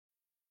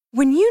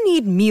When you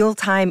need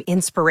mealtime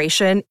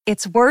inspiration,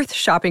 it's worth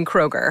shopping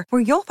Kroger,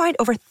 where you'll find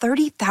over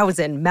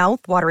 30,000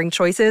 mouth-watering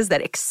choices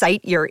that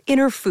excite your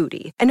inner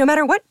foodie. And no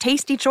matter what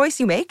tasty choice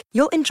you make,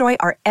 you'll enjoy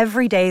our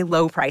everyday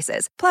low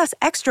prices, plus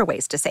extra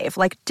ways to save,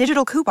 like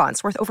digital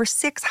coupons worth over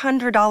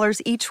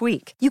 $600 each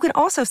week. You can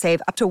also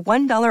save up to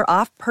 $1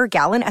 off per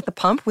gallon at the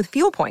pump with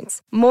fuel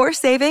points. More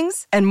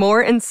savings and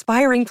more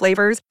inspiring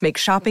flavors make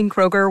shopping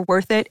Kroger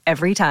worth it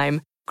every time.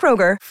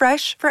 Kroger,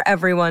 fresh for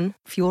everyone.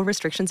 Fuel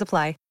restrictions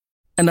apply.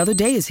 Another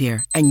day is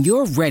here, and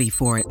you're ready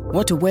for it.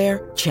 What to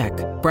wear? Check.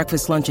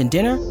 Breakfast, lunch, and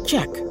dinner?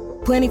 Check.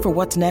 Planning for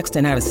what's next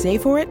and how to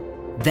save for it?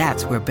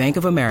 That's where Bank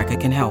of America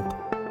can help.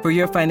 For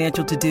your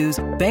financial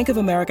to-dos, Bank of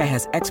America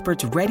has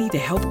experts ready to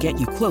help get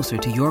you closer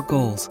to your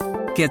goals.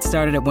 Get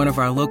started at one of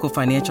our local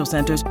financial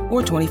centers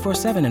or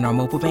 24/7 in our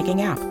mobile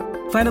banking app.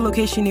 Find a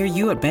location near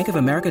you at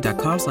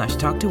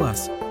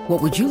bankofamerica.com/talktous.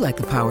 What would you like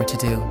the power to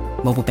do?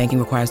 Mobile banking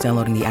requires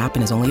downloading the app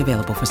and is only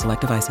available for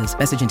select devices.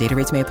 Message and data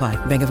rates may apply.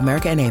 Bank of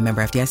America N.A.,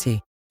 member FDIC.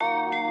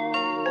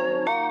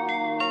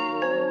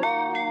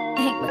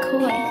 Hank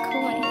McCoy.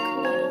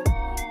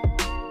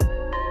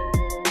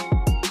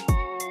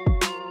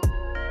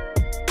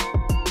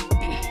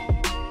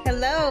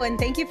 Hello, and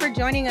thank you for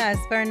joining us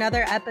for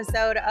another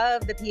episode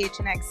of the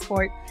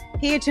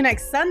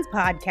PHNX Suns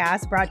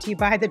podcast, brought to you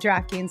by the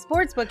DraftKings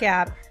Sportsbook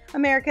app,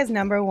 America's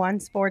 #1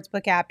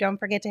 sportsbook app. Don't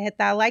forget to hit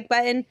that like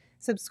button,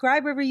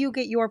 subscribe wherever you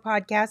get your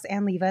podcasts,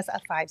 and leave us a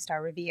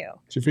 5-star review.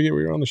 Did you forget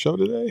we were on the show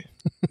today?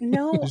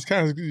 No.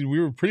 We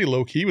were pretty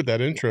low key with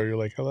that intro. You're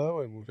like, hello,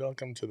 and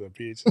welcome to the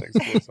PHNX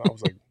Sports. I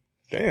was like,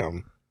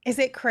 damn. Is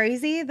it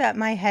crazy that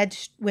my head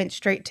went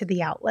straight to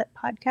the Outlet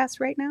podcast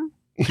right now?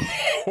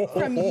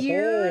 From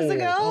years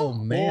ago? Oh,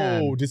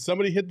 man. Oh, did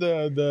somebody hit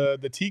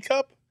the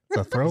teacup? It's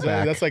a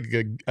throwback. That's like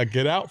a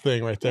get out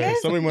thing right there.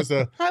 Yes. Somebody must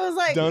have I was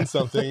like, done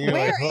something. You're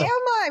where like, am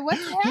I?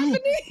 What's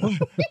happening?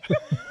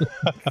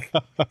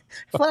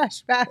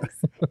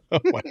 Flashbacks. Oh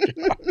my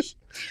gosh.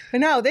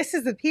 But no, this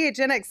is the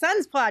PHNX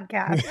Suns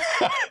podcast.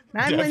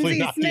 I'm Definitely Lindsay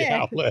not the Smith.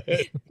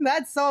 Outlet.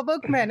 That's Saul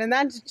Bookman, and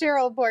that's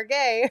Gerald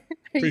Bourget.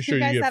 Pretty sure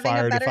you get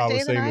fired if I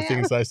was saying the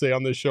things I say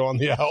on this show on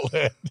the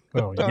Outlet.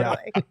 Oh, yeah.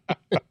 Totally.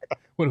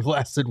 Would have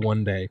lasted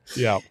one day.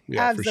 Yeah,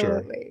 for sure.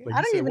 Absolutely. Like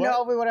I don't even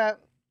know if we would have.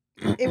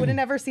 It would have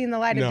never seen the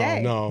light of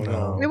day.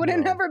 No. It would have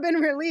never been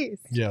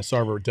released. Yeah,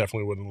 Sarver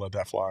definitely wouldn't let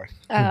that fly.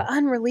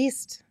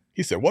 Unreleased.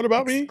 He said, what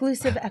about me?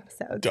 Exclusive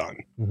episodes.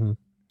 Done. Mm-hmm.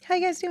 How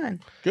you guys doing?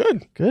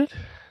 Good.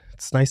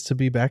 It's nice to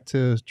be back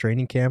to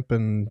training camp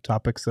and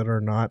topics that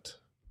are not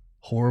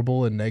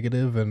horrible and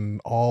negative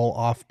and all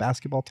off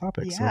basketball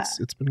topics. Yeah.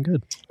 So it's been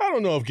good. I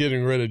don't know if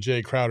getting rid of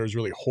Jay Crowder is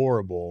really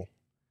horrible,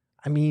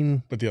 I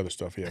mean, but the other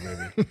stuff, yeah,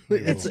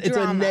 maybe. it's a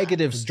drama.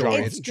 negative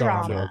story. It's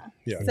drama.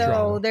 Yeah, So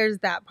drama. there's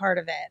that part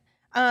of it.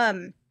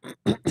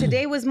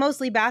 Today was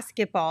mostly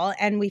basketball,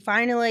 and we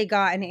finally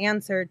got an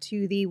answer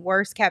to the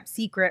worst kept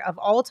secret of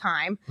all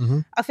time. Mm-hmm.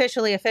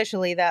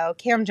 Officially, though,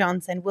 Cam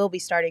Johnson will be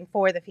starting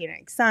for the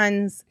Phoenix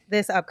Suns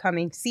this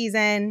upcoming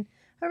season.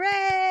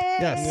 Hooray!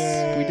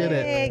 Yes, we did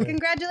it.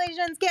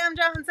 Congratulations, Cam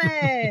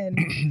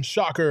Johnson!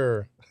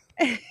 Shocker.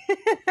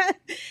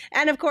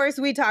 And of course,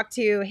 we talked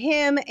to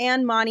him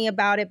and Monty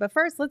about it. But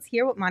first, let's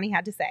hear what Monty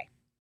had to say.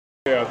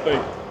 Yeah, I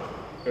think,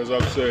 as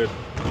I've said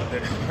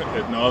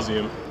ad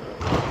nauseum,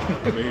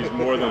 I mean, he's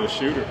more than a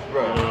shooter.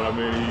 Right. You know what I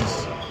mean?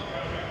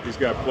 He's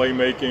got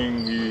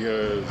playmaking. He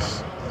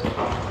has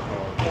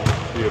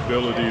the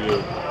ability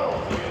to,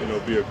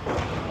 be a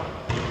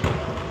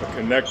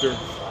connector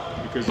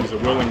because he's a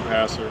willing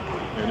passer,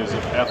 and his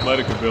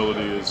athletic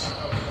ability is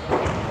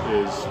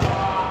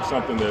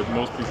something that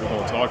most people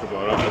don't talk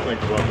about. I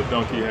think about the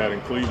dunk he had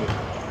in Cleveland,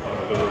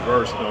 the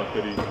reverse dunk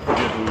that he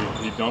forget who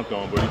he dunked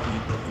on, but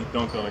he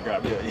dunked on a guy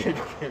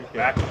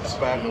backwards.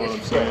 You know what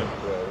I'm saying?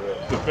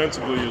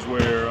 Defensively is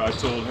where I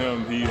told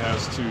him he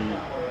has to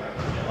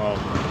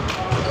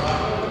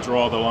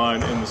draw the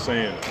line in the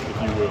sand,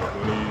 if you will,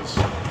 when he's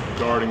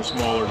guarding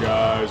smaller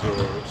guys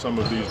or some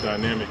of these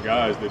dynamic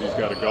guys that he's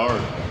got to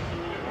guard.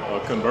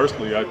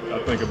 Conversely, I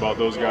think about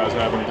those guys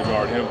having to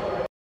guard him.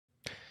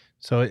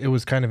 So it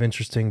was kind of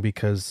interesting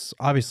because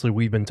obviously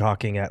we've been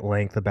talking at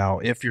length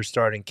about if you're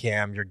starting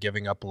Cam, you're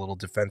giving up a little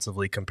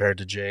defensively compared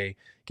to Jay,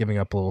 giving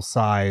up a little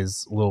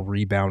size, a little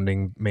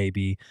rebounding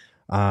maybe.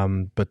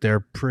 But they're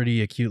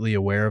pretty acutely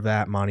aware of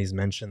that. Monty's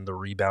mentioned the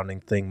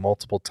rebounding thing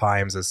multiple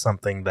times as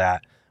something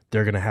that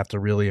they're going to have to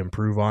really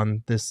improve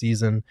on this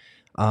season.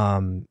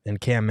 And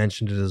Cam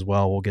mentioned it as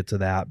well. We'll get to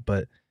that.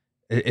 But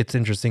it's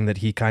interesting that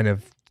he kind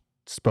of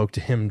spoke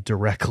to him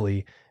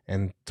directly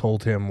and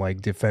told him,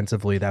 like,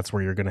 defensively, that's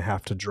where you're going to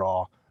have to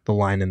draw the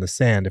line in the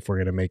sand if we're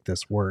going to make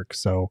this work.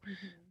 So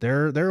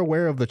they're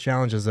aware of the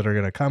challenges that are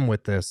going to come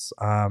with this.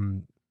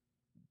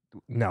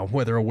 Now,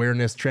 whether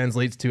awareness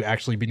translates to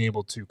actually being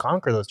able to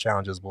conquer those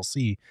challenges, we'll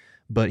see.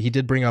 But he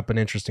did bring up an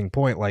interesting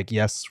point. Like,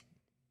 yes,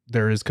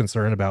 there is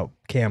concern about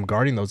Cam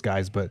guarding those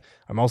guys, but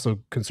I'm also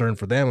concerned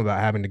for them about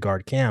having to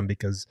guard Cam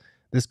because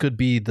this could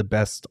be the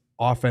best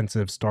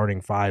offensive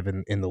starting five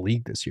in the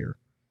league this year.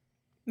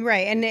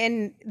 Right.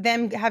 And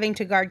them having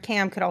to guard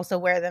Cam could also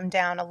wear them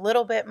down a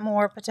little bit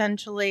more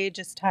potentially,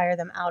 just tire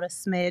them out a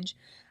smidge.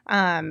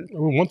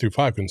 1 through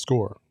 5 can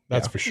score.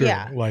 That's for sure.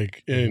 Yeah.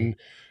 Like in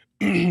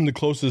the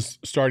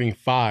closest starting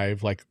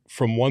 5, like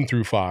from 1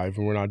 through 5,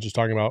 and we're not just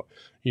talking about,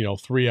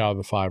 3 out of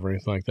the 5 or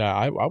anything like that.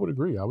 I would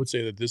agree. I would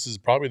say that this is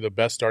probably the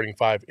best starting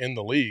 5 in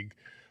the league.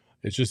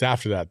 It's just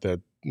after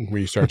that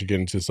we start to get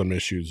into some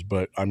issues.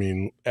 But I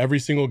mean, every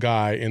single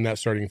guy in that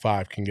starting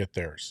 5 can get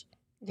theirs.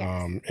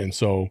 Yes. And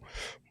so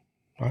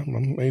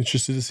I'm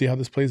interested to see how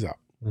this plays out.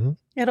 Mm-hmm.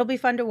 It'll be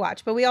fun to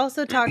watch. But we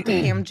also talked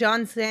to Cam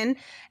Johnson,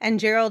 and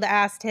Gerald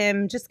asked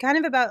him just kind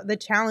of about the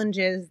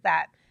challenges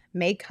that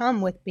may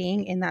come with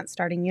being in that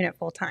starting unit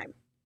full time.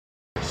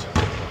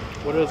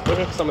 What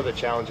are some of the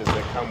challenges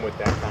that come with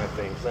that kind of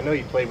thing? Because I know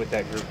you played with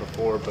that group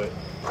before, but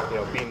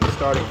being the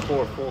starting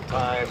 4 full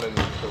time and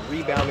the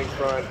rebounding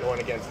front going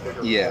against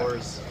bigger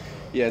fours.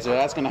 Yeah, so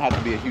that's going to have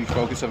to be a huge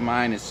focus of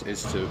mine is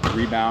to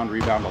rebound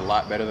a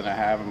lot better than I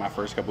have in my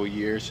first couple of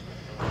years.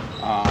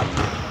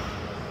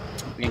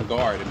 And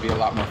guard and be a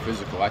lot more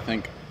physical. I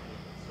think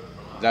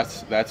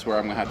that's where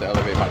I'm going to have to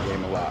elevate my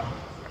game a lot.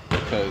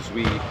 Because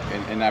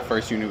in that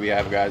first unit, we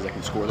have guys that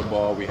can score the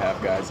ball. We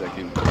have guys that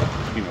can,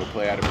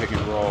 play out of pick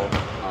and roll.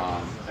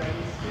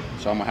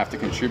 So I'm going to have to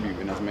contribute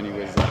in as many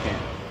ways as I can.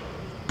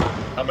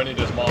 How many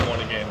does Mom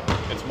want a game?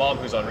 It's Mom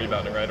who's on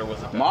rebounding, right? Or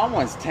was it Mom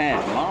wants 10.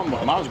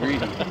 Mom's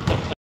greedy.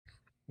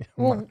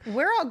 Well,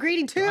 we're all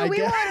greedy too.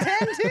 We want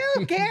 10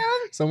 too, Cam.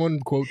 Someone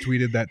quote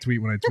tweeted that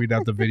tweet when I tweeted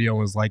out the video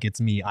and was like, "It's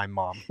me, I'm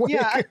Mom."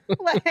 Yeah,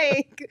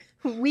 like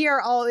we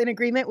are all in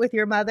agreement with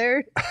your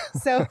mother.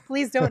 So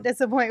please don't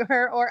disappoint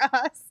her or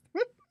us.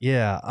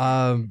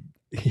 Yeah,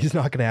 he's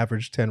not going to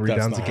average 10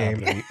 rebounds a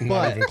game.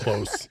 Not even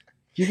close.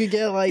 You could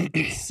get like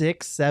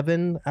 6,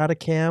 7 out of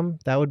Cam.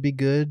 That would be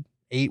good.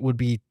 8 would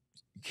be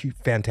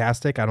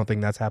fantastic. I don't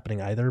think that's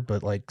happening either,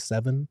 but like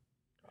 7.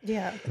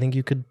 Yeah. I think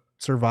you could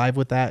survive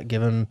with that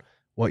given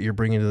what you're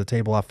bringing to the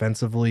table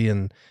offensively.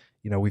 And,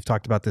 we've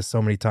talked about this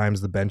so many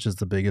times. The bench is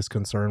the biggest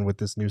concern with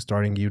this new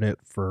starting unit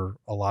for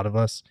a lot of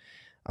us.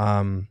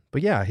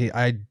 But yeah,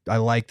 I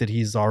like that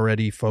he's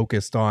already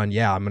focused on,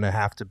 I'm going to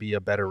have to be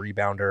a better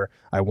rebounder.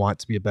 I want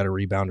to be a better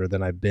rebounder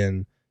than I've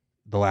been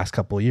the last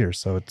couple of years.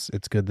 So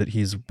it's good that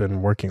he's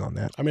been working on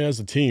that. I mean, as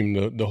a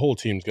team, the whole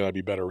team's got to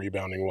be better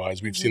rebounding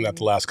wise. We've seen that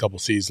the last couple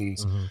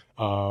seasons.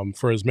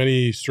 For as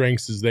many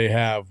strengths as they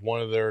have,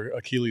 one of their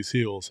Achilles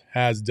heels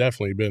has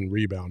definitely been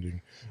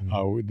rebounding.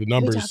 The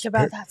numbers We talked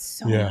about that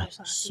so much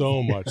last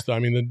so much. I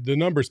mean, the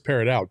numbers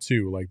pair it out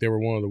too. Like they were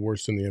one of the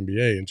worst in the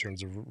NBA in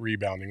terms of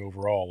rebounding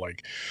overall.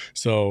 Like,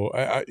 so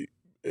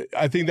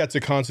I think that's a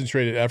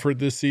concentrated effort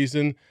this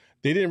season.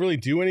 They didn't really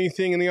do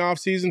anything in the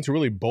offseason to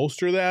really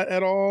bolster that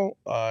at all.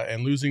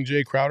 And losing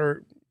Jay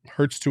Crowder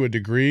hurts to a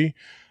degree.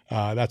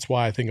 That's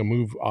why I think a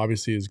move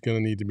obviously is going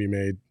to need to be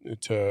made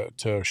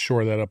to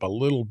shore that up a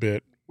little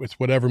bit with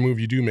whatever move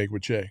you do make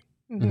with Jay.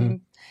 Mm-hmm.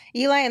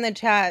 Eli in the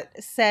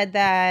chat said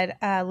that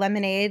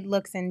Lemonade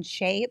looks in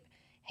shape.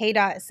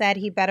 Haydot said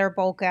he better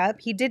bulk up.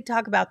 He did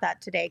talk about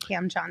that today,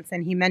 Cam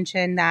Johnson. He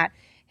mentioned that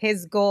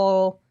his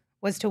goal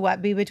was to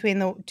be between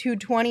the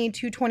 220,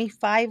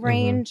 225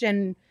 range.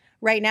 And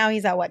right now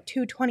he's at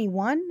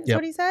 221 is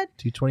what he said?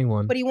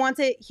 221. But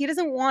he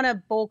doesn't want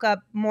to bulk up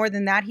more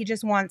than that. He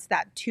just wants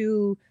that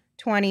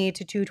 220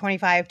 to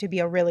 225 to be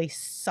a really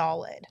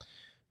solid.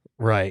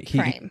 Right.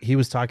 He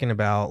was talking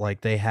about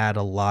like they had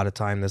a lot of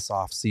time this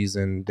off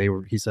season.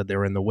 He said they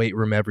were in the weight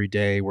room every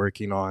day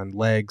working on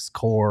legs,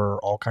 core,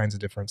 all kinds of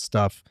different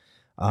stuff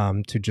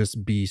to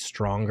just be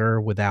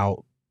stronger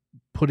without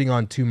putting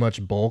on too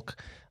much bulk.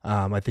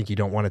 I think you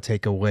don't want to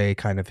take away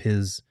kind of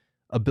his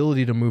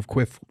ability to move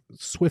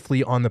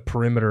swiftly on the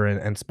perimeter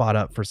and spot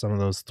up for some of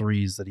those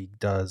threes that he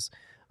does.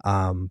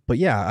 But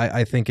yeah,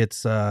 I think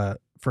it's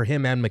for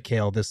him and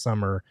Mikal this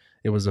summer,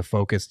 it was a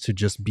focus to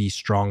just be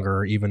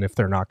stronger, even if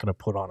they're not going to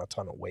put on a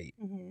ton of weight.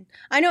 Mm-hmm.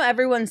 I know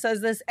everyone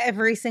says this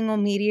every single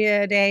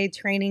media day,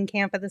 training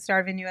camp at the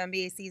start of a new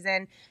NBA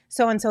season.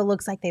 So-and-so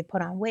looks like they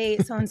put on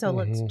weight. So-and-so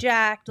looks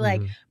jacked.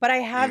 But I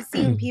have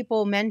seen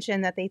people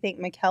mention that they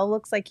think Mikal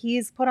looks like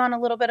he's put on a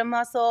little bit of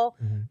muscle.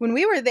 When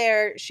we were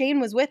there,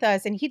 Shane was with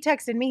us and he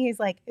texted me. He's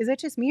like, is it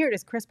just me or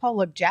does Chris Paul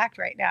look jacked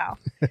right now?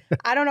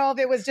 I don't know if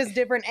it was just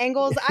different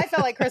angles. I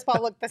felt like Chris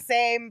Paul looked the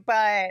same,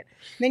 but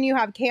then you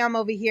have Cam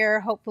over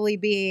here, hopefully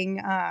being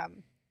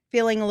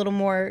feeling a little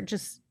more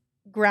just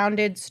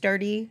grounded,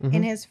 sturdy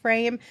in his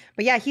frame.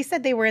 But yeah, he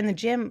said they were in the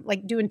gym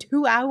like doing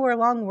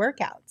 2-hour-long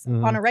workouts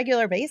on a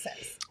regular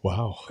basis.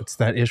 Wow. It's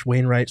that Ish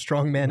Wainwright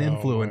strongman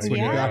influence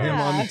when you got him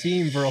on the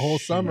team for a whole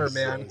summer,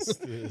 man.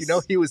 You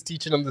know, he was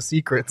teaching them the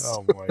secrets.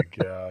 Oh my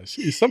gosh.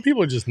 Some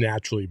people are just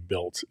naturally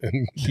built,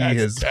 and He that's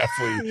is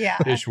definitely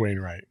Ish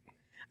Wainwright.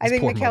 I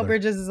think poor Mikal mother.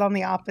 Bridges is on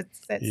the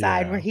opposite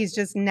side where he's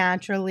just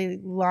naturally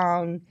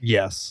long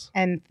Yes.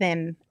 and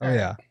thin. Oh,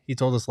 yeah. He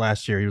told us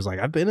last year, he was like,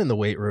 I've been in the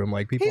weight room.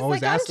 Like, people He's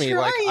always like, ask "I'm me,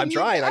 like, I'm trying,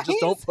 trying. I just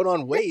don't guys." put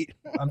on weight.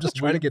 I'm just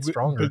trying to get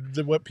stronger.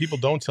 But what people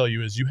don't tell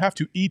you is you have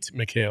to eat,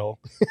 Mikal,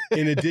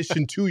 in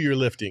addition to your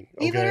lifting.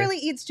 Okay? He literally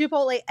eats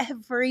Chipotle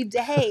every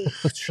day.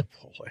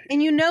 Chipotle.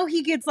 And you know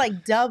he gets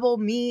like double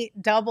meat,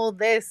 double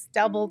this,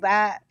 double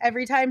that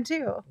every time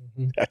too.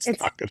 That's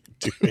not going to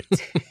do it.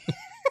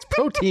 It's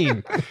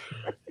protein.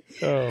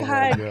 Oh,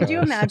 God, my could you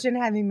gosh. imagine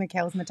having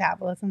Mikal's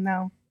metabolism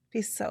though?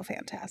 He's so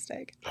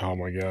fantastic. Oh,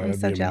 my God. I'm that'd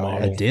so be a jealous.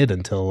 model. I did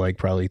until like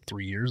probably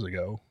 3 years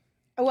ago.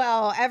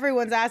 Well,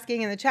 everyone's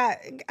asking in the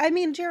chat. I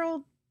mean,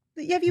 Gerald,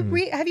 have you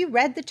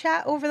read the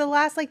chat over the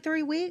last like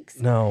 3 weeks?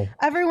 No.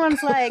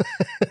 Everyone's like,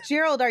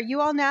 Gerald, are you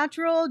all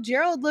natural?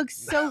 Gerald looks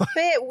so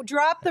fit.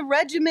 Drop the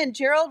regiment,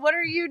 Gerald. What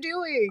are you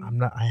doing? I'm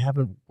not. I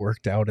haven't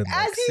worked out in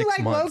like As he 6 like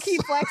low months. key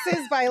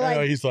flexes by I know,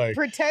 like he's like,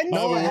 pretend. I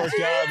haven't worked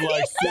out in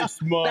like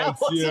 6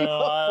 months. wasn't You know,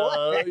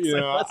 a flex. That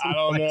I wasn't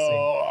don't flexing.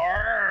 know.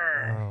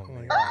 Oh,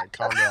 my All right,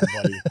 calm down,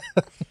 buddy.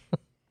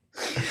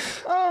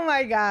 Oh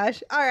my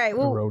gosh. All right.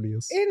 Well,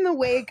 Erroneous. in the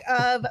wake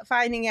of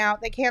finding out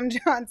that Cam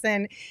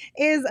Johnson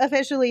is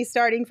officially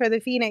starting for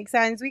the Phoenix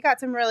Suns, we got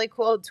some really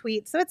cool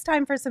tweets. So it's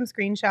time for some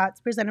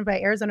screenshots presented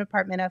by Arizona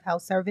Department of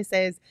Health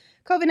Services.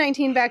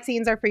 COVID-19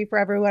 vaccines are free for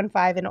everyone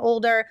 5 and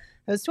older.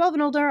 Those 12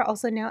 and older are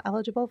also now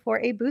eligible for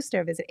a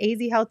booster. Visit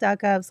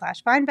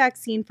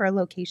azhealth.gov/find-vaccine for a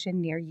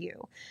location near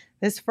you.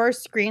 This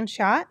first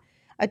screenshot,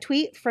 a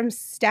tweet from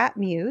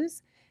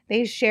StatMuse.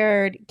 They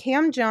shared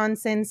Cam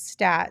Johnson's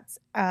stats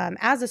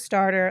as a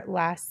starter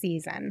last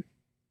season.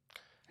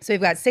 So we've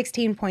got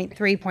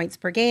 16.3 points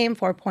per game,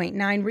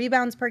 4.9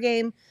 rebounds per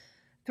game,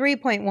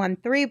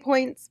 3.13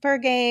 points per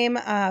game,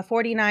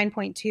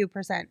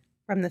 49.2%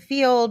 from the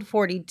field,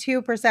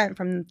 42%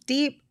 from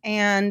deep,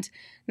 and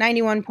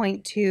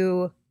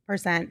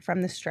 91.2%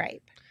 from the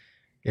stripe.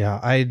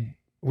 Yeah,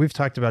 we've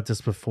talked about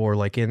this before.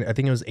 Like I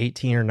think it was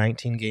 18 or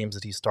 19 games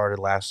that he started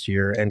last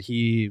year, and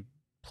he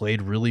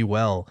played really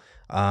well.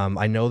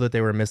 I know that they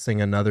were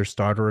missing another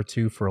starter or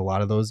two for a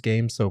lot of those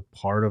games, so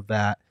part of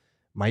that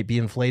might be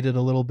inflated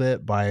a little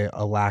bit by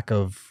a lack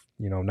of,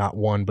 not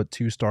one but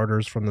 2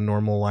 starters from the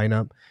normal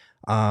lineup.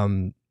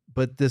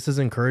 But this is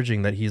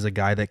encouraging that he's a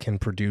guy that can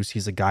produce.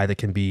 He's a guy that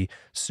can be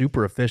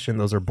super efficient.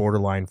 Those are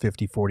borderline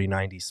 50, 40,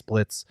 90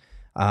 splits.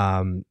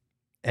 And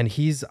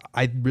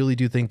I really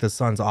do think the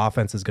Suns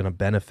offense is going to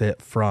benefit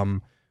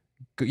from,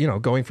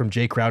 going from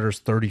Jay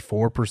Crowder's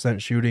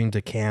 34% shooting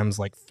to Cam's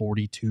like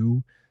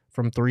 42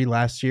 from 3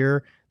 last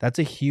year. That's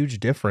a huge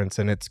difference.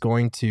 And it's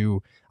going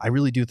to, I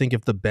really do think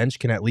if the bench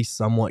can at least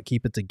somewhat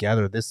keep it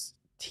together, this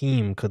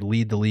team could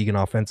lead the league in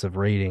offensive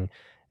rating,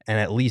 and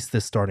at least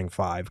this starting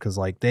 5, because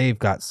like they've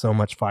got so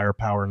much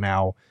firepower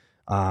now,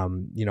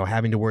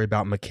 having to worry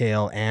about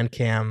Mikal and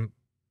Cam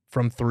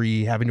from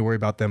 3, having to worry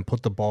about them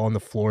put the ball on the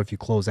floor if you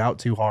close out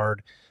too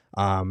hard,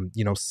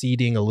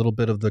 ceding a little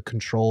bit of the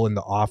control in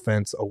the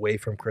offense away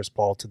from Chris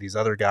Paul to these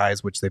other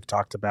guys, which they've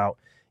talked about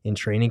in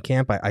training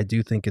camp. I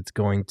do think it's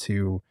going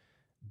to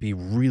be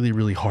really,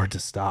 really hard to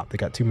stop. They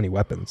got too many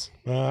weapons.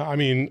 I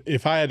mean,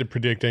 if I had to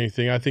predict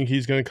anything, I think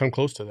he's going to come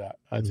close to that.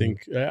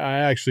 I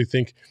actually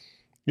think,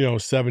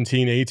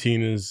 17,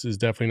 18 is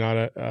definitely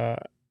not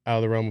out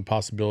of the realm of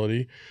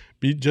possibility,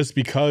 just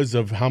because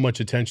of how much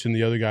attention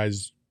the other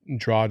guys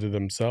draw to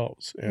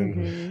themselves.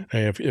 And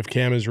if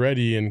Cam is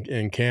ready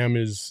and Cam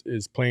is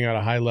playing at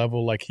a high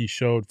level like he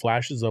showed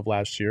flashes of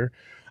last year,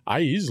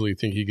 I easily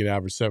think he can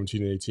average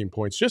 17 and 18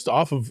 points just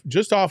off of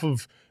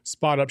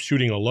spot up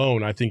shooting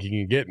alone. I think he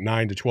can get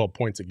 9 to 12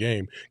 points a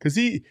game, because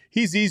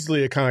he's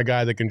easily a kind of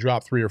guy that can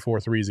drop 3 or 4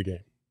 threes a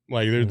game.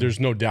 Like there's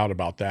no doubt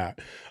about that.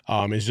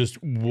 It's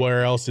just,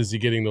 where else is he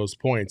getting those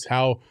points?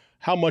 How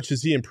much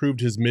has he improved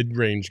his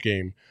mid-range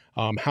game?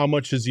 How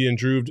much has he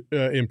improved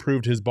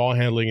his ball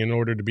handling in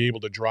order to be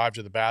able to drive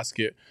to the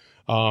basket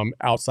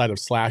outside of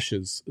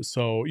slashes?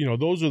 So,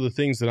 those are the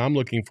things that I'm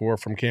looking for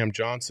from Cam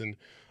Johnson.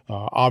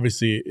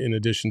 Obviously, in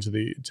addition to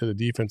the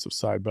defensive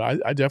side,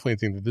 but I definitely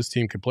think that this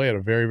team could play at a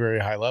very, very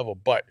high level.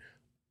 But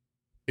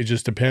it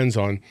just depends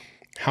on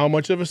how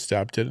much of a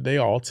step did they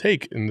all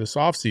take in this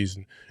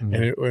offseason.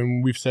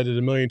 And we've said it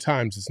a million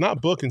times. It's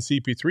not Book and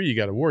CP3 you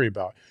got to worry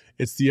about.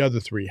 It's the other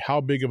 3.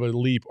 How big of a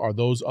leap are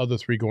those other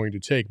 3 going to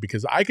take?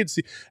 Because I could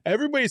see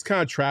everybody's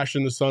kind of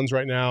trashing the Suns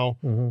right now.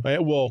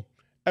 Right? Well,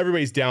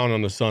 everybody's down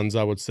on the Suns,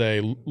 I would say,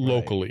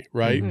 locally,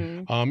 right?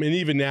 And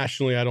even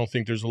nationally, I don't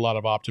think there's a lot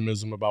of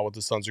optimism about what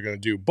the Suns are going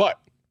to do. But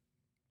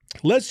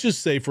let's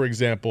just say, for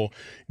example,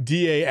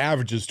 DA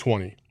averages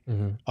 20.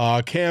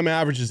 Cam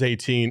averages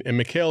 18, and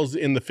Mikal's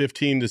in the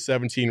 15 to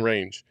 17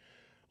 range.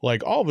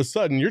 Like, all of a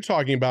sudden, you're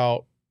talking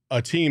about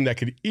a team that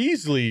could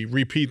easily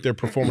repeat their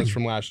performance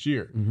from last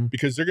year,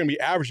 because they're going to be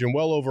averaging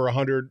well over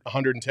 100,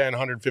 110,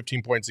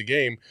 115 points a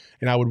game.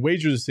 And I would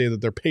wager to say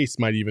that their pace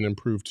might even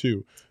improve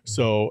too.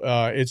 So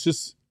it's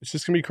just going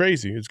to be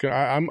crazy.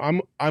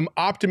 I'm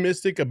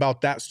optimistic about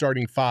that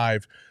starting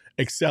 5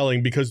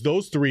 excelling, because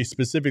those 3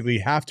 specifically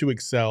have to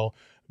excel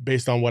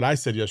based on what I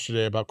said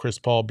yesterday about Chris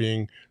Paul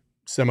being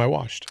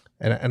semi-washed.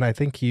 And I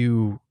think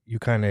you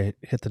kind of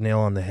hit the nail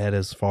on the head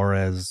as far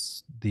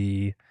as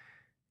the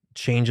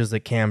changes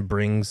that Cam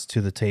brings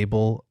to the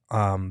table.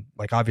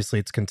 Like obviously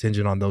it's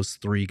contingent on those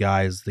three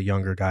guys, the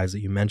younger guys that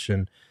you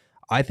mentioned.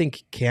 I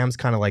think Cam's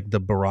kind of like the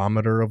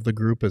barometer of the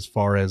group as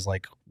far as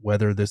like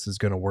whether this is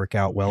going to work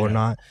out well or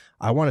not.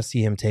 I want to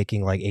see him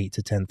taking like 8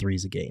 to 10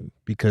 threes a game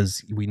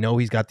because we know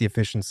he's got the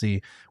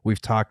efficiency.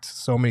 We've talked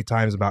so many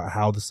times about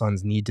how the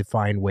Suns need to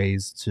find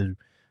ways to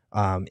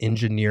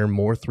engineer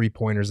more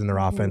 3-pointers in their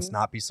offense,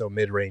 not be so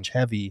mid-range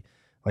heavy.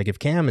 Like if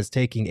Cam is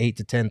taking 8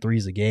 to 10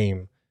 threes a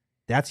game,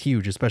 that's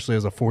huge, especially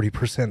as a 40%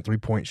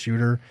 3-point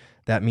shooter.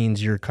 That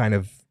means you're kind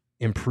of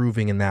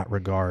improving in that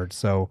regard.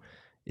 So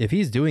if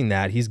he's doing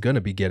that, he's going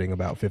to be getting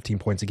about 15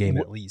 points a game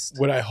at least.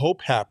 What I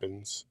hope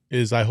happens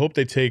is I hope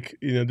they take,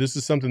 this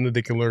is something that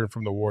they can learn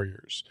from the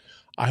Warriors.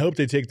 I hope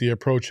they take the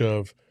approach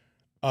of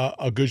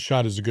a good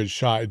shot is a good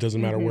shot. It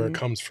doesn't matter where it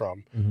comes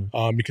from,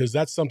 because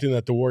that's something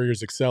that the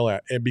Warriors excel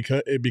at. And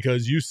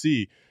because you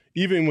see,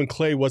 even when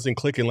Klay wasn't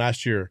clicking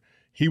last year,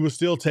 he was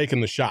still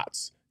taking the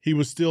shots. He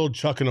was still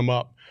chucking them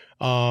up.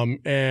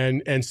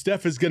 And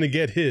Steph is going to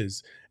get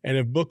his. And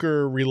if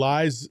Booker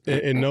relies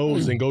and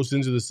knows and goes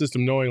into the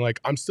system knowing, like,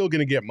 I'm still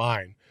going to get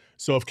mine.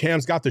 So if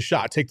Cam's got the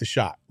shot, take the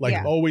shot.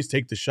 Like, always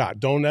take the shot.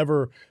 Don't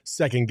ever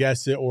second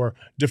guess it or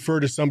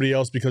defer to somebody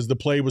else because the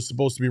play was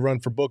supposed to be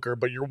run for Booker,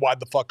 but you're wide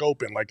the fuck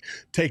open. Like,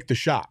 take the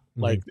shot.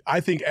 Like, I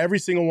think every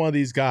single one of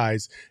these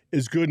guys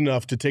is good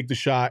enough to take the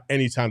shot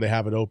anytime they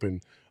have it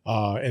open.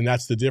 And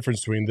that's the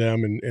difference between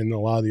them and a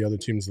lot of the other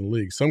teams in the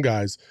league. Some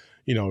guys,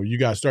 you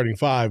got starting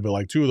 5, but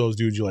like 2 of those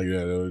dudes, you're like,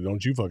 yeah,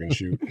 don't you fucking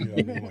shoot. You know what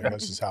I mean? Like,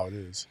 that's just how it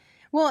is.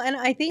 Well, and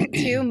I think,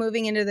 too,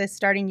 moving into this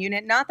starting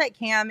unit, not that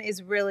Cam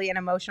is really an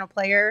emotional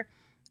player,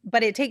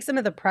 but it takes some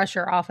of the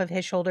pressure off of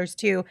his shoulders,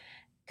 too.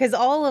 Because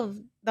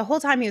the whole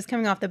time he was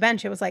coming off the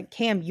bench, it was like,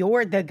 Cam,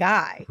 you're the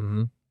guy.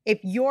 If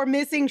you're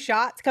missing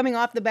shots coming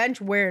off the bench,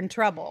 we're in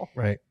trouble.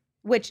 Right.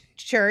 Which,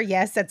 sure,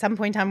 yes, at some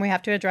point in time, we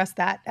have to address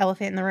that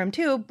elephant in the room,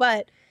 too.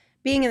 But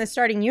being in the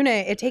starting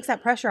unit, it takes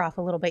that pressure off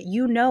a little bit.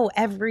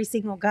 Every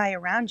single guy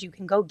around you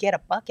can go get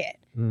a bucket.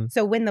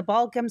 So when the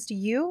ball comes to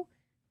you,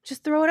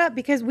 just throw it up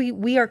because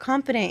we are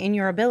confident in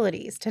your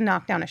abilities to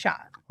knock down a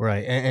shot.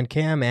 Right. And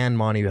Cam and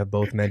Monty have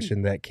both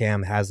mentioned that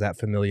Cam has that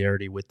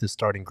familiarity with this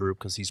starting group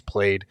because he's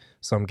played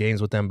some games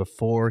with them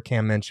before.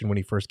 Cam mentioned when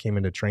he first came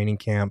into training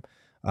camp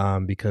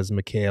because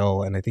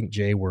Mikal and I think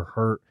Jay were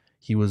hurt.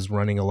 He was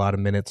running a lot of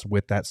minutes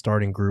with that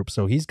starting group.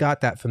 So he's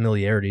got that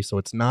familiarity. So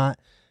it's not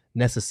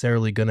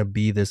necessarily going to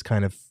be this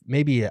kind of,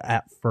 maybe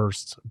at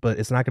first, but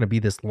it's not going to be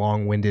this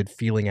long-winded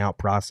feeling out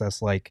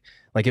process like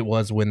it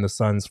was when the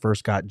Suns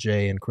first got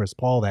Jay and Chris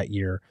Paul that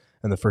year.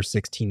 In the first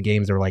 16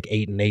 games, they were like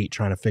 8-8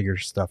 trying to figure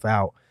stuff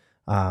out.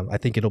 I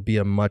think it'll be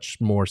a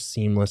much more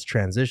seamless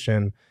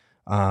transition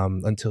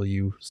until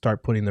you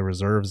start putting the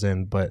reserves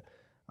in. But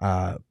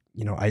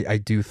I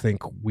do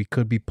think we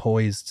could be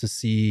poised to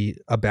see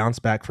a bounce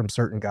back from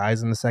certain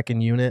guys in the second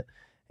unit.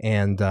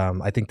 And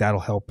I think that'll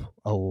help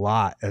a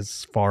lot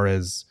as far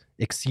as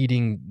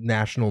exceeding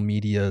national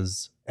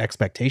media's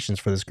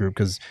expectations for this group.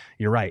 Because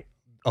you're right.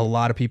 A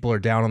lot of people are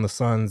down on the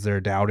Suns. They're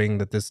doubting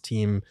that this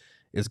team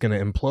is going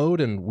to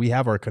implode. And we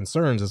have our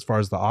concerns as far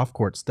as the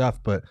off-court stuff.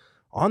 But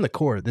on the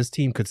court, this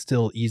team could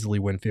still easily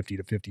win 50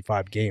 to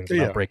 55 games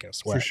without breaking a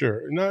sweat. For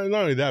sure. Not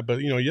only that,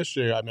 but,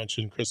 yesterday I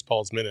mentioned Chris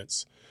Paul's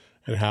minutes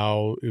and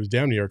how it was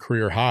damn near a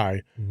career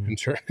high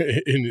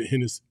in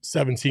his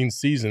 17th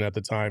season at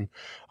the time,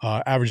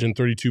 averaging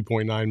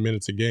 32.9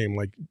 minutes a game.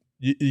 Like,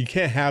 you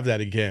can't have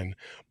that again.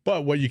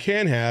 But what you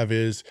can have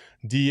is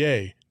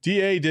DA.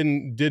 DA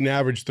didn't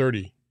average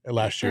 30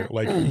 last year.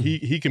 Like,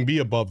 he can be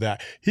above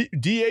that.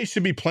 DA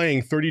should be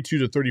playing 32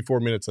 to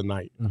 34 minutes a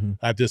night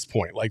at this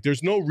point. Like,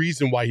 there's no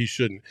reason why he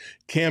shouldn't.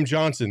 Cam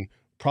Johnson,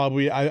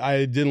 probably,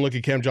 I didn't look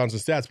at Cam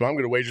Johnson's stats, but I'm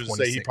going to wager to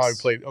say he probably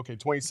played,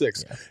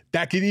 26. Yeah.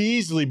 That could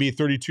easily be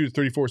 32 to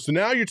 34. So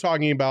now you're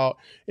talking about,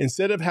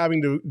 instead of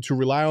having to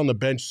rely on the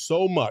bench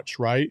so much,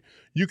 right,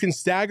 you can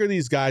stagger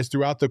these guys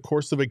throughout the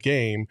course of a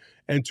game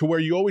and to where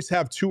you always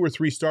have 2 or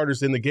 3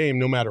 starters in the game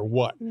no matter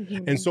what.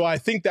 And so I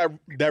think that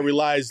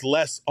relies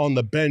less on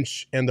the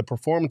bench and the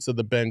performance of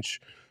the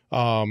bench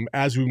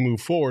as we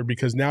move forward,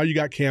 because now you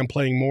got Cam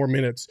playing more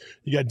minutes.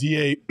 You got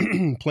DA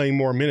playing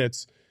more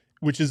minutes,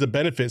 which is a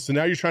benefit. So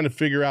now you're trying to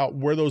figure out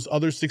where those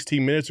other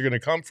 16 minutes are going to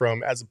come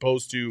from as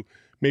opposed to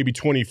maybe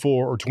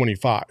 24 or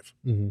 25.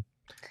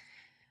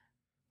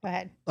 Go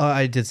ahead.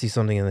 I did see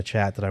something in the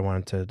chat that I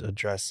wanted to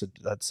address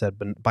that said,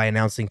 but by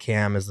announcing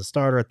Cam as the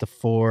starter at the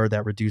 4,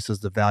 that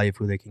reduces the value of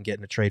who they can get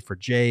in a trade for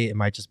Jay. It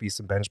might just be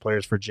some bench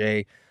players for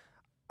Jay.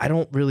 I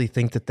don't really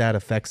think that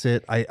affects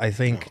it. I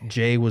think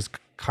Jay was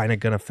kind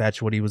of going to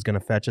fetch what he was going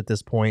to fetch at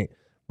this point.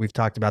 We've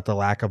talked about the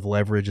lack of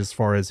leverage as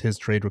far as his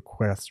trade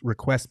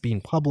requests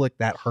being public.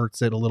 That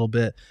hurts it a little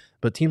bit.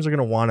 But teams are going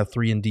to want a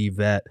 3-and-D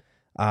vet.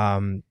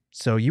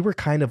 So you were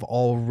kind of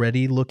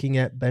already looking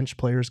at bench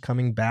players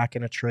coming back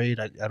in a trade.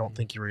 I don't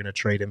think you were going to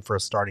trade him for a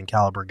starting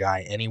caliber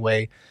guy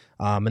anyway.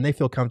 And they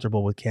feel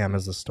comfortable with Cam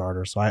as a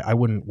starter. So I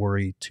wouldn't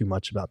worry too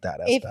much about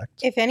that aspect.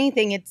 If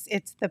anything,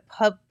 it's the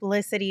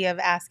publicity of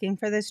asking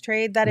for this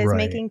trade that is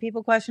making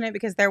people question it,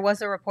 because there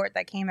was a report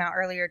that came out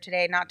earlier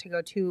today, not to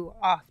go too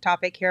off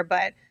topic here,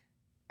 but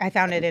I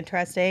found it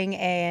interesting.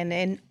 And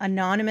an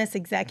anonymous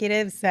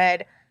executive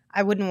said,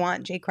 I wouldn't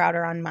want Jay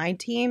Crowder on my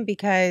team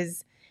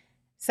because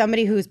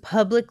somebody who's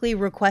publicly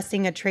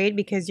requesting a trade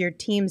because your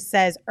team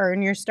says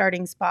earn your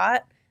starting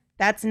spot,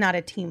 that's not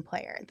a team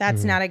player.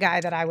 That's not a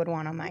guy that I would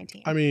want on my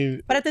team. I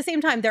mean, but at the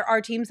same time, there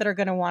are teams that are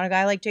going to want a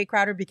guy like Jay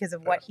Crowder because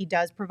of what he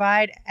does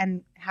provide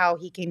and how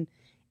he can,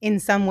 in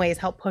some ways,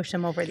 help push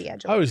them over the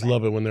edge. I always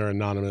love it when they're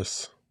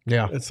anonymous.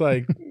 Yeah. It's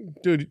like,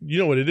 dude, you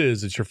know what it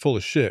is? It's you're full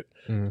of shit.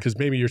 Because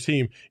maybe your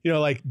team,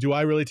 like, do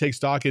I really take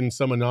stock in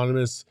some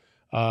anonymous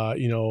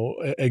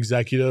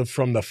executive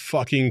from the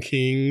fucking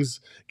Kings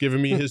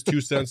giving me his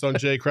 2 cents on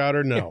Jay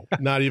Crowder? No,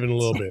 not even a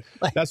little bit.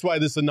 That's why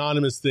this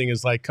anonymous thing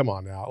is like, come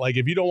on now. Like,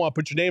 if you don't want to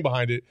put your name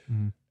behind it,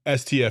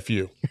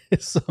 STFU.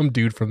 Some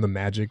dude from the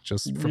Magic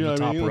just from the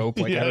top rope.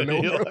 Like, I don't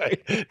know.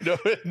 Like,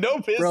 no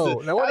business.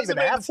 Bro, no one even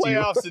asked you.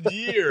 Playoffs in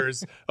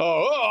years.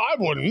 I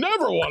would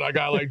never want a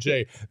guy like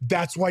Jay.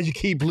 That's why you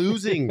keep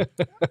losing.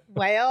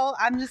 Well,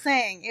 I'm just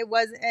saying it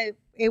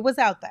was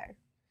out there.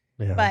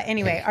 Yeah. But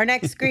anyway, our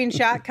next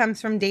screenshot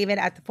comes from David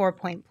at the 4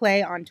 Point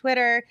Play on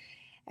Twitter.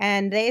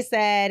 And they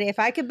said, if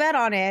I could bet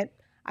on it,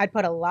 I'd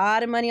put a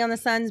lot of money on the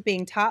Suns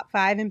being top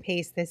 5 in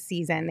pace this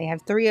season. They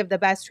have 3 of the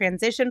best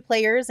transition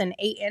players in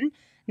Ayton,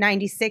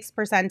 96th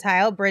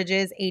percentile,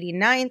 Bridges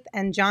 89th,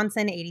 and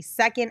Johnson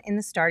 82nd in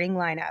the starting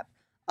lineup.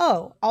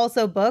 Oh,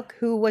 also Book,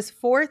 who was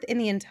 4th in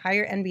the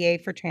entire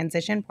NBA for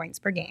transition points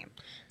per game.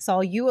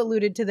 Saul, you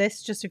alluded to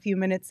this just a few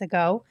minutes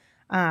ago.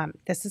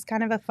 This is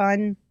kind of a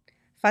fun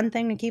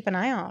thing to keep an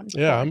eye on.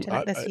 Yeah,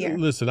 this year.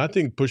 Listen, I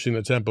think pushing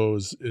the tempo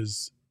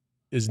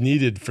is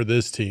needed for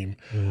this team.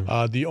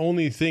 The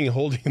only thing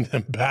holding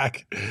them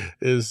back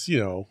is,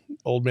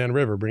 old man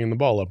River bringing the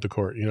ball up the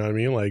court. You know what I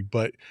mean? Like,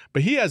 but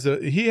he has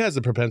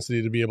a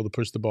propensity to be able to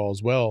push the ball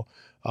as well,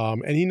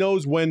 and he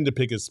knows when to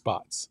pick his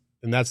spots,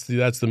 and that's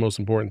the most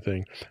important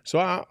thing.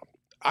 So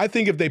I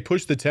think if they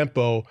push the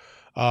tempo,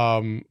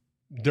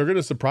 they're going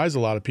to surprise a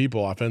lot of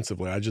people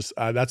offensively.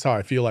 That's how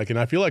I feel like. And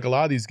I feel like a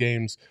lot of these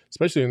games,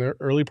 especially in the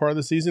early part of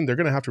the season, they're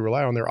going to have to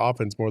rely on their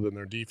offense more than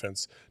their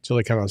defense until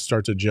they kind of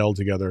start to gel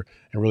together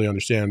and really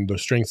understand the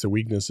strengths and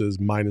weaknesses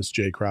minus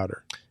Jay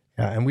Crowder.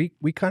 Yeah, and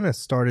we kind of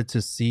started to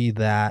see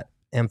that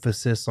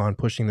emphasis on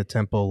pushing the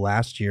tempo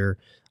last year.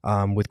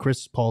 With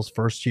Chris Paul's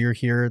first year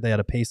here, they had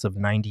a pace of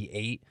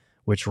 98,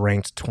 which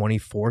ranked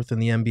 24th in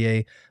the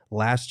NBA.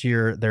 Last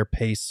year, their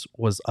pace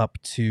was up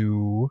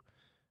to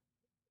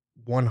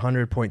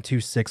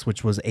 100.26,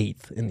 which was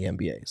 8th in the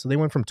NBA. So they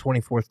went from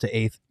 24th to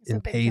 8th in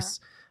pace.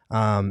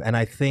 And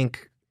I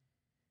think,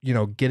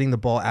 getting the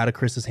ball out of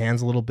Chris's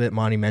hands a little bit,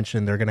 Monty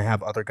mentioned they're going to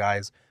have other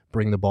guys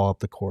bring the ball up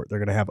the court. They're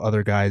going to have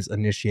other guys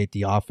initiate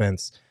the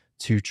offense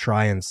to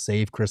try and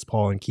save Chris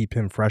Paul and keep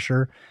him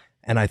fresher.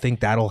 And I think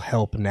that'll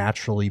help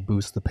naturally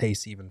boost the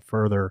pace even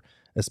further,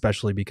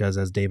 especially because,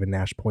 as David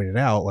Nash pointed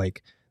out,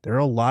 like, there are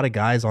a lot of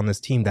guys on this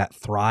team that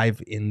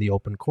thrive in the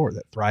open court,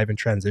 that thrive in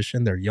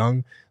transition. They're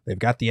young. They've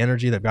got the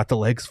energy. They've got the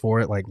legs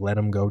for it. Like, let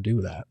them go do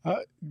that.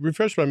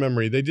 Refresh my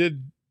memory. They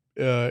did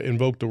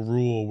invoke the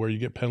rule where you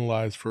get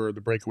penalized for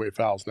the breakaway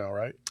fouls now,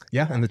 right?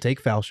 Yeah, and the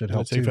take foul should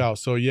help too. Foul.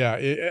 So,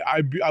 yeah,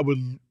 I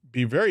would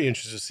be very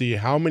interested to see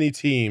how many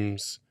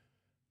teams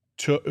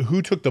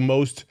who took the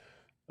most,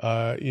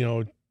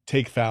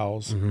 take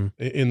fouls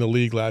in the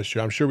league last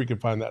year. I'm sure we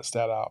could find that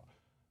stat out.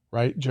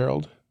 Right,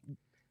 Gerald?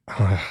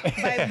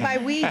 by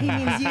we, he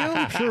means you.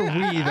 I'm sure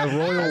we, the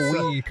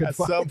royal we, could at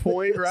some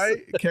point,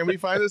 right? Can we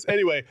find this?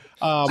 Anyway,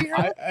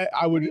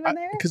 I would,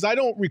 because I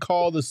don't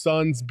recall the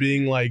Suns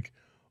being like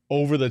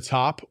over the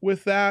top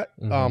with that,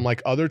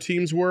 like other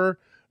teams were.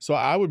 So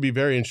I would be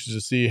very interested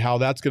to see how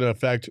that's going to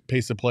affect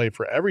pace of play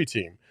for every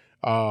team.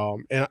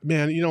 And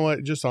man, you know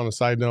what? Just on a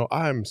side note,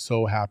 I'm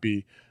so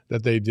happy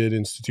that they did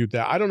institute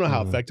that. I don't know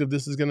how effective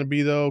this is going to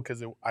be though,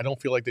 because I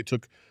don't feel like they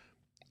took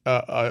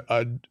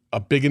a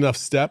big enough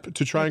step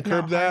to try and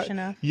curb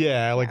that.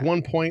 Yeah, like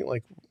 1 point,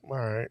 like, all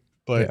right.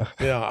 But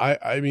yeah,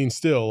 I mean,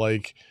 still,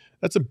 like,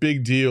 that's a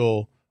big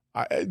deal.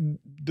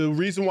 The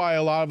reason why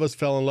a lot of us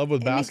fell in love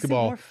with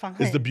basketball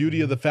is the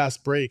beauty of the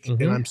fast break.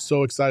 And I'm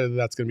so excited that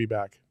that's going to be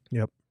back.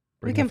 Yep.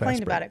 We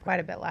complained about it quite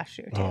a bit last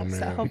year too.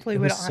 So hopefully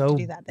we don't have to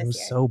do that this year. It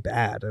was so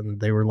bad. And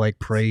they were like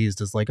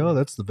praised as like, oh,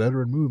 that's the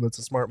veteran move. That's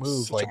a smart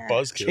move. Such a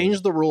buzzkill.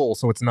 Change the rule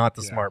so it's not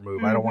the smart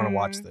move. I don't want to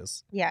watch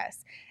this.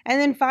 Yes.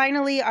 And then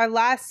finally, our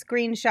last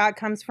screenshot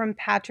comes from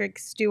Patrick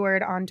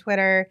Stewart on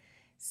Twitter.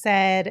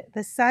 Said,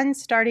 the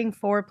Suns starting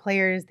 4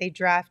 players they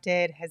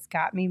drafted has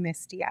got me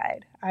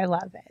misty-eyed. I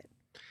love it.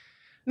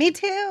 Me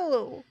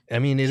too. I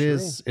mean, it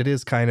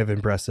is kind of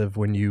impressive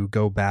when you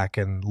go back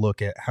and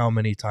look at how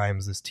many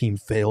times this team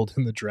failed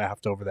in the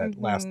draft over that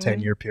last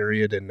 10-year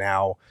period. And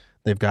now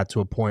they've got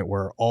to a point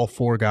where all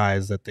 4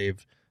 guys that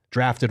they've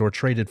drafted or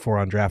traded for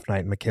on draft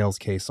night, in Mikhail's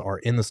case, are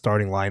in the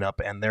starting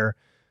lineup. And they're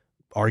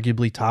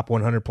arguably top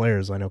 100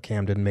 players. I know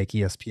Cam didn't make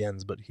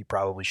ESPN's, but he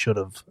probably should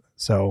have.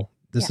 So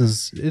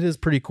it is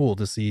pretty cool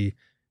to see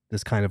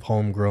this kind of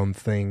homegrown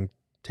thing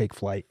take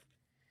flight.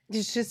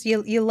 It's just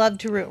you love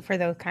to root for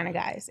those kind of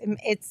guys.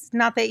 It's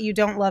not that you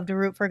don't love to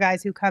root for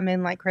guys who come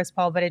in like Chris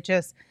Paul, but it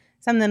just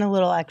something a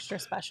little extra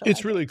special.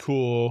 It's really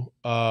cool.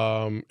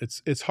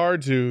 It's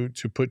hard to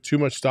put too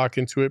much stock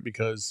into it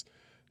because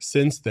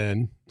since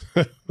then,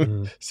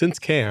 since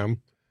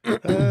Cam,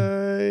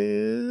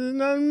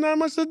 not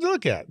much to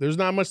look at. There's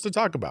not much to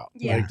talk about.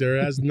 Yeah. Like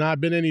there has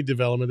not been any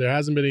development. There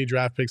hasn't been any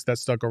draft picks that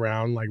stuck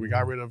around. Like we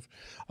got rid of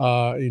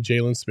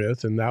Jalen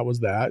Smith, and that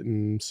was that.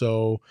 And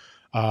so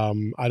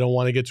I don't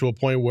want to get to a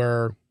point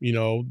where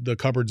the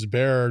cupboard's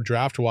bare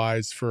draft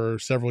wise for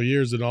several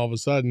years, and all of a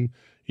sudden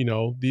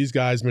these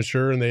guys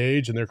mature and they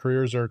age and their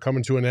careers are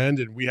coming to an end,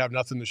 and we have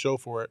nothing to show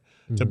for it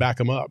to back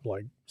them up.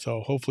 Like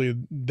so, hopefully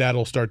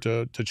that'll start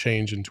to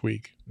change and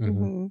tweak.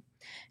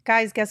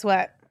 Guys, guess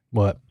what?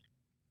 What?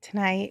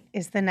 Tonight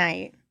is the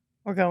night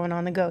we're going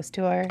on the Ghost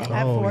Tour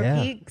at Four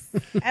Peaks.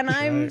 And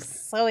I'm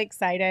so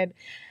excited.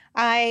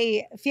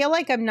 I feel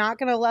like I'm not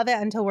going to love it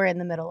until we're in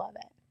the middle of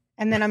it.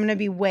 And then I'm going to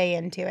be way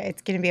into it.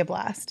 It's going to be a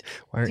blast.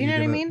 Do you know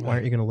what I mean? Why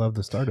aren't you going to love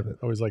the start of it?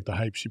 I always like the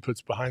hype she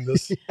puts behind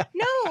this.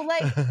 No,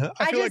 like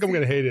I feel like I'm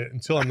going to hate it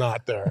until I'm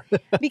not there.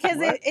 Because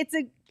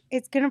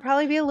it's going to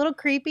probably be a little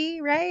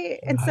creepy, right?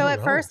 And so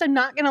at first I'm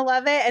not going to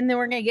love it, and then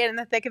we're going to get in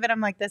the thick of it.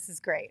 I'm like, this is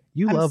great.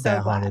 You love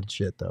that glad. haunted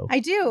shit, though. I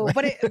do,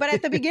 but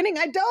at the beginning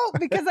I don't,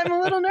 because I'm a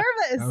little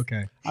nervous.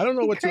 Okay. I don't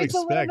know what to creates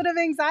expect. a little bit of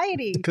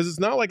anxiety. Because it's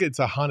not like it's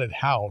a haunted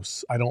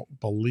house. I don't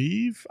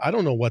believe. I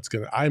don't know what's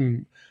going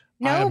to.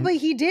 But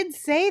he did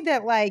say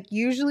that, like,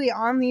 usually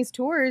on these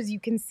tours you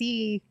can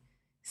see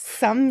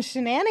some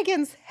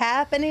shenanigans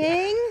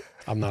happening.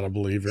 I'm not a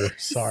believer.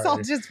 Sorry.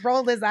 Saul just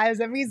rolled his eyes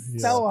at me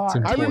so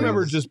hard. I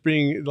remember just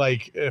being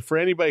like, for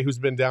anybody who's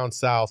been down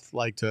south,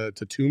 like to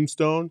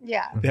Tombstone,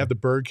 they have the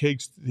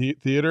Birdcage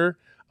Theater.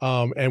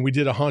 And we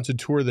did a haunted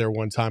tour there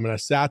one time, and I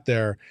sat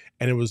there,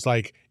 and it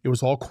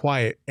was all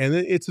quiet, and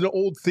it's an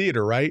old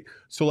theater, right?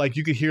 So like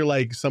you could hear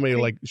like somebody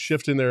like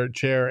shift in their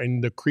chair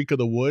and the creak of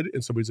the wood,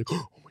 and somebody's like,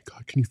 "Oh my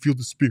God, can you feel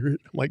the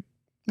spirit?" I'm like,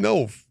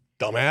 "No,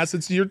 dumbass,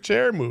 it's your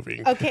chair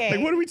moving." Okay,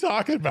 like what are we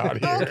talking about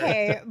here?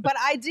 Okay, but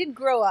I did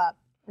grow up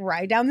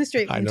right down the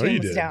street from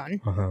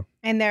Tombstone,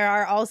 and there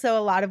are also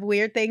a lot of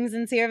weird things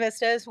in Sierra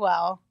Vista as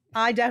well.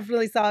 I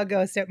definitely saw a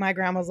ghost at my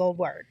grandma's old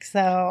work,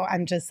 so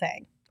I'm just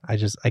saying.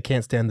 I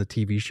can't stand the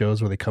TV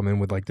shows where they come in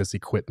with like this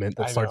equipment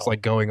that starts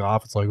like going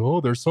off. It's like,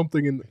 oh, there's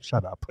something in.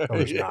 Shut up. No,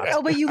 there's not.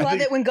 Oh, but you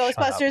love it when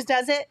Ghostbusters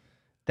does it?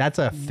 That's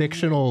a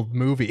fictional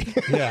movie.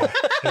 Yeah.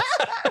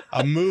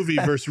 A movie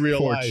versus real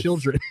for life.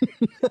 children.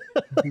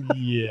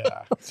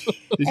 Yeah.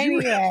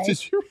 Anyway.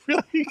 Did you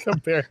really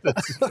compare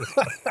this?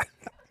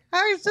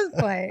 I was just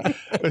playing.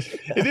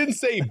 It didn't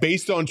say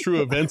based on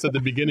true events at the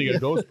beginning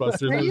of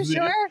Ghostbusters. Are you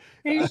sure?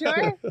 Are you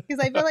sure? Because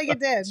I feel like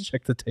it did. Let's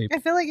check the tape. I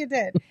feel like it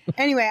did.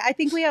 Anyway, I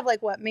think we have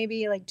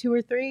maybe 2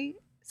 or 3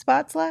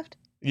 spots left.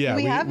 Yeah,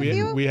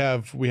 we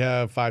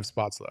have 5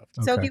 spots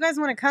left. So if you guys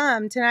want to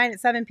come tonight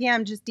at 7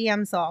 p.m., just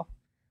DM Saul.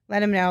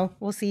 Let him know.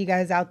 We'll see you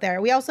guys out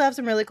there. We also have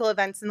some really cool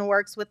events in the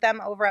works with them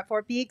over at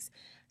Four Peaks.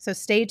 So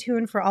stay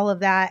tuned for all of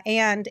that.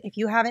 And if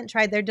you haven't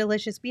tried their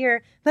delicious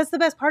beer, that's the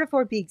best part of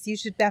Four Peaks. You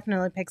should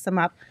definitely pick some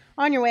up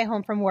on your way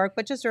home from work.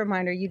 But just a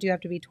reminder, you do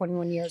have to be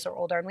 21 years or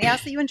older. And we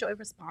ask that you enjoy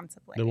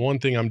responsibly. The one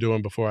thing I'm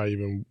doing before I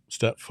even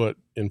step foot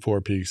in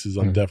Four Peaks is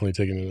I'm definitely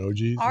taking an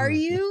OG's. Are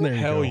you?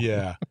 Hell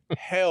yeah.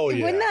 Hell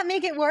yeah. Wouldn't that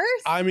make it worse?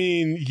 I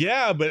mean,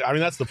 yeah, but I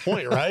mean, that's the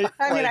point, right?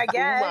 I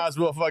guess. We might as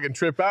well fucking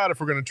trip out if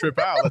we're going to trip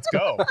out. Let's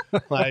go.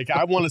 Like,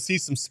 I want to see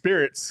some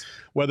spirits,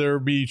 whether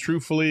it be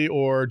truthfully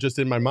or just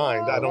in my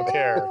mind. I don't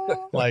care.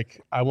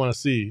 Like, I want to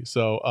see.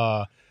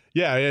 So,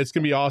 yeah, it's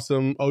going to be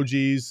awesome.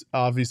 OG's,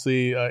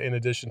 obviously, in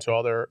addition to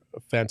all their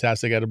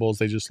fantastic edibles,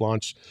 they just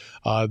launched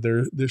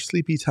their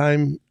Sleepy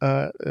Time,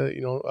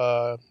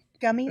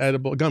 Gummies?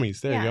 Edible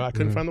gummies. There you go. I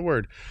couldn't find the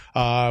word,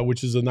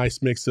 which is a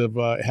nice mix of,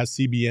 it has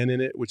CBN in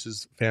it, which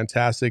is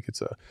fantastic.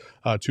 It's a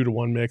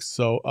 2-to-1 mix.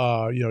 So,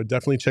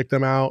 definitely check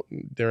them out.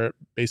 They're at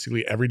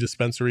basically every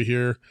dispensary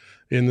here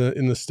in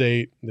the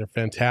state. They're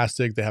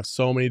fantastic. They have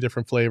so many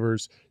different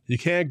flavors. You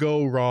can't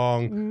go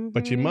wrong,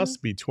 but you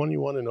must be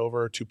 21 and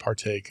over to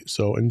partake.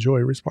 So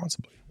enjoy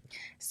responsibly.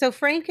 So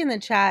Frank in the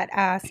chat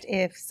asked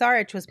if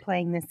Sarich was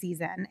playing this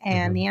season.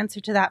 And the answer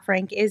to that,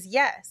 Frank, is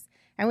yes.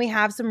 And we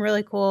have some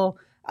really cool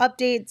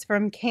updates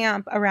from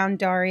camp around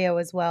Dario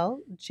as well.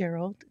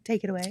 Gerald,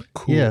 take it away.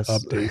 Cool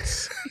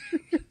updates.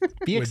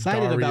 Be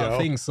excited about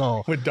things,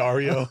 Saul. With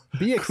Dario.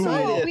 Be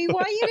excited. Cool. We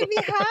want you to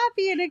be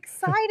happy and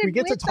excited. We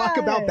get to talk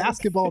about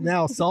basketball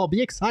now, Saul.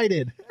 Be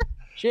excited.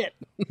 Shit.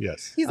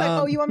 Yes. He's like,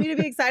 oh, you want me to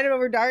be excited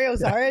over Dario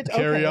Saric?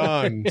 Carry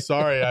on.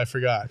 Sorry, I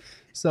forgot.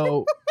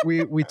 So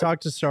we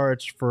talked to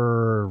Saric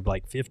for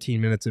like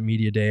 15 minutes at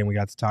Media Day, and we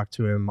got to talk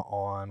to him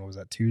on, what was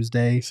that,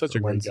 Tuesday? He's such a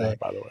great Wednesday? guy,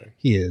 by the way.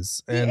 He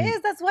is. He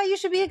is. That's why you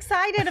should be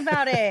excited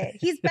about it.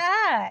 He's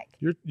back.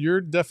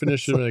 Your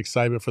definition of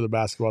excitement for the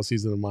basketball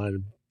season and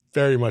mine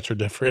very much are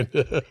different.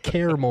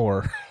 Care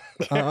more.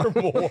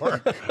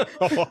 Paramore.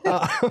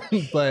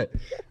 But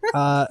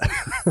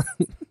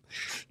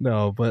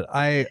no,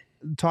 but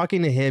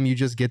talking to him, you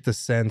just get the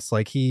sense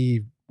like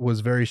he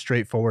was very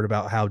straightforward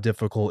about how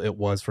difficult it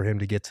was for him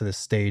to get to this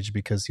stage,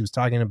 because he was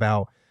talking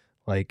about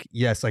like,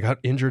 yes, I got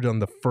injured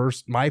on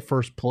my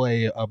first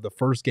play of the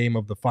first game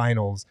of the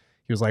finals.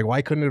 He was like,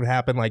 why couldn't it have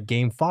happened like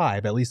game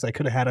 5? At least I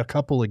could have had a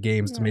couple of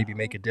games to maybe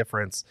make a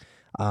difference.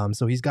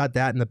 So he's got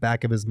that in the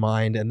back of his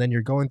mind. And then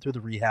you're going through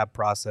the rehab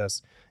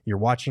process. You're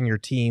watching your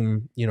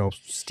team,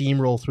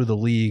 steamroll through the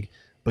league,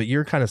 but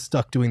you're kind of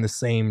stuck doing the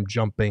same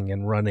jumping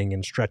and running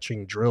and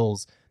stretching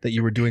drills that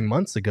you were doing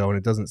months ago. And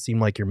it doesn't seem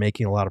like you're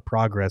making a lot of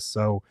progress.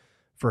 So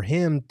for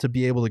him to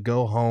be able to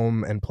go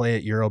home and play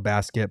at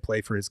Eurobasket,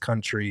 play for his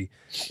country,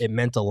 it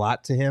meant a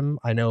lot to him.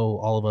 I know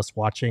all of us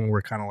watching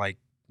were kind of like,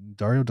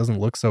 Dario doesn't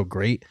look so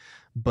great,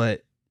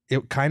 but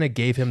it kind of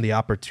gave him the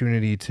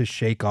opportunity to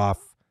shake off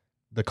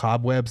the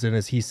cobwebs. And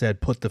as he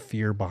said, put the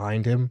fear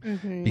behind him,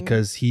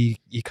 because he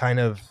kind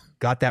of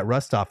got that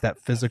rust off, that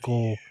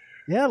physical.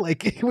 Yeah,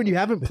 like when you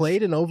haven't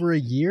played in over a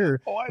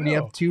year, when you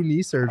have 2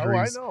 knee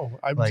surgeries. Oh,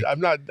 I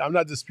know. I'm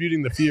not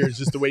disputing the fear. It's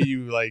just the way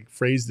you like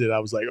phrased it. I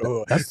was like,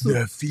 oh, that's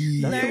the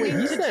fear.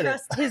 Learning to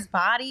trust his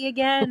body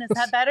again. Is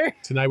that better?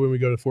 Tonight when we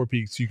go to Four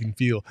Peaks, you can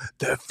feel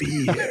the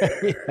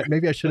fear.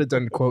 Maybe I should have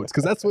done quotes,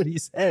 because that's what he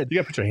said. You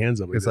got to put your hands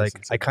up. It's like,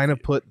 I kind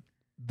of put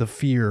the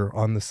fear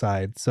on the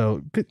side.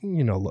 So,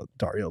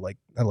 Dario, like,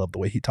 I love the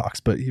way he talks,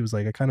 but he was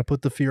like, I kind of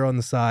put the fear on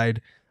the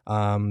side.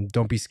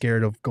 Don't be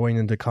scared of going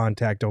into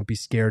contact. Don't be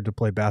scared to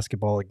play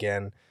basketball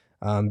again,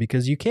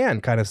 because you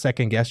can kind of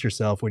second guess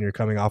yourself when you're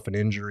coming off an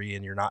injury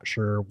and you're not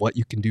sure what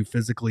you can do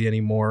physically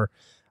anymore.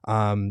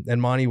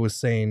 And Monty was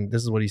saying,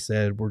 this is what he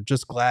said: we're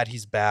just glad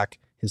he's back.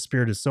 His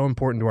spirit is so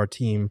important to our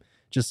team.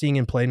 Just seeing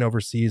him playing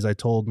overseas, I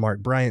told Mark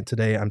Bryant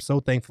today, I'm so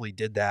thankful he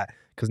did that,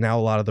 because now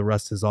a lot of the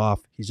rust is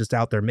off. He's just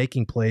out there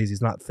making plays.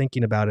 He's not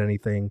thinking about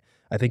anything.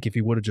 I think if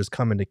he would have just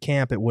come into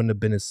camp, it wouldn't have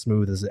been as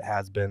smooth as it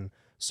has been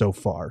so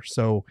far.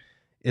 So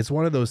it's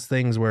one of those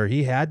things where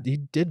he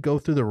did go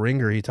through the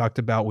ringer. He talked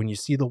about when you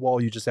see the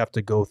wall, you just have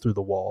to go through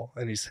the wall.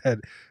 And he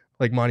said,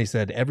 like Monty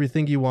said,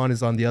 everything you want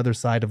is on the other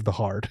side of the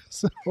hard.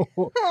 So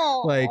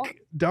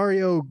like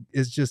Dario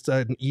is just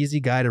an easy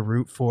guy to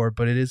root for,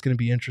 but it is going to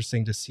be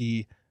interesting to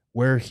see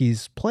where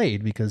he's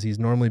played, because he's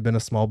normally been a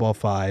small ball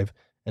 5.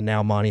 And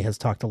now Monty has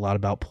talked a lot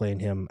about playing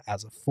him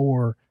as a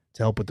 4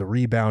 to help with the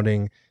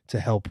rebounding, to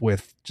help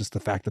with just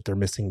the fact that they're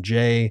missing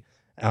Jay.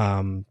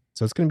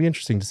 So it's going to be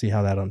interesting to see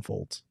how that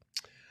unfolds.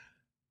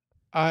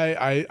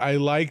 I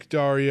like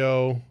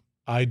Dario.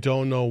 I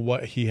don't know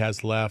what he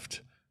has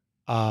left.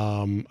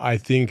 I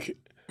think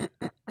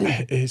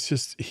it's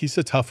just, he's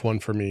a tough one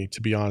for me, to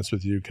be honest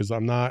with you, because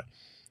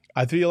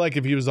I feel like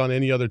if he was on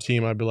any other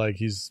team, I'd be like,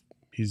 he's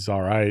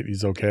all right.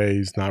 He's okay.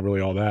 He's not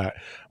really all that.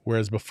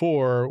 Whereas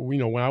before,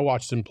 when I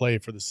watched him play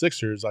for the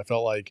Sixers, I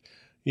felt like,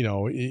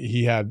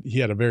 he had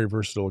a very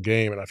versatile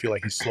game, and I feel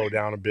like he's slowed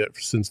down a bit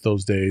since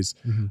those days.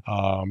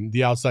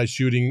 The outside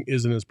shooting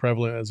isn't as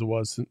prevalent as it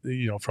was,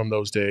 from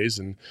those days.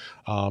 And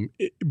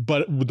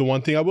but the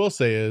one thing I will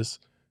say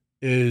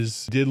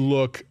is did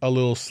look a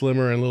little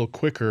slimmer and a little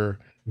quicker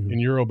in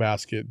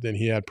Eurobasket than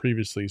he had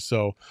previously.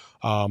 So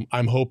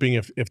I'm hoping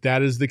if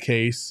that is the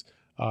case,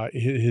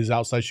 his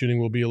outside shooting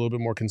will be a little bit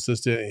more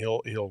consistent,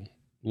 and he'll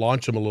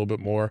launch him a little bit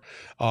more,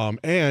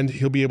 and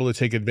he'll be able to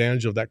take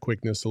advantage of that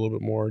quickness a little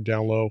bit more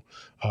down low,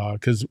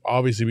 because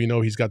obviously we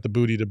know he's got the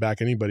booty to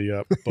back anybody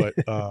up, but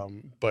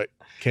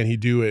can he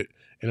do it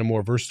in a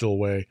more versatile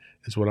way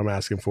is what I'm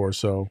asking for.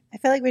 So I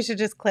feel like we should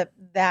just clip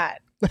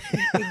that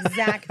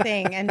exact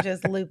thing and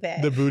just loop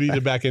it. The booty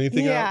to back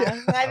anything up? Yeah,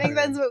 I think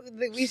that's what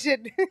we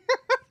should.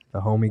 The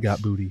homie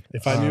got booty.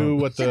 If I knew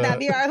what should that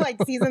be our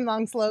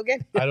season-long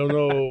slogan? I don't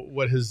know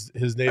what his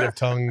native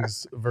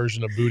tongue's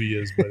version of booty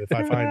is, but if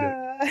I find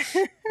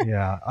it.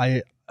 Yeah,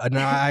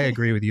 I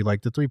agree with you.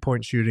 Like the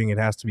 3-point shooting, it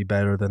has to be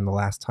better than the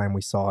last time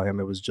we saw him.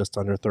 It was just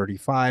under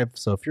 35.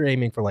 So if you're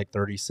aiming for like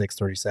 36,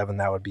 37,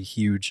 that would be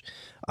huge.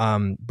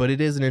 But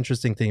it is an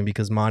interesting thing,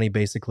 because Monty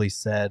basically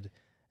said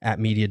at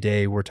Media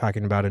Day, we're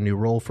talking about a new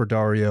role for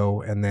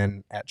Dario. And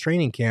then at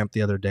training camp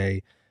the other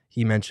day,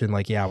 he mentioned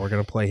we're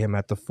going to play him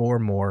at the 4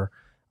 more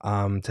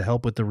to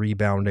help with the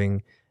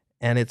rebounding.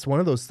 And it's one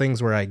of those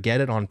things where I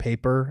get it on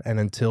paper, and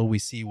until we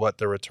see what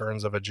the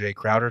returns of a Jay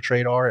Crowder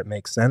trade are, it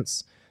makes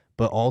sense.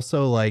 But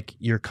also,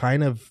 you're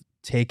kind of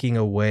taking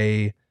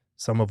away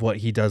some of what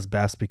he does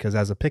best, because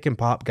as a pick and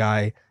pop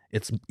guy,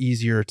 it's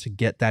easier to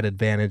get that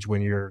advantage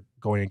when you're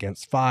going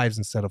against 5s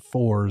instead of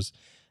 4s.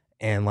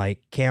 And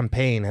Cam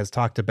Payne has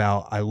talked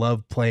about, I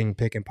love playing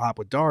pick and pop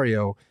with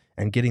Dario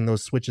and getting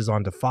those switches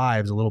onto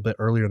 5s a little bit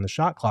earlier in the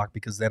shot clock,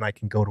 because then I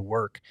can go to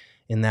work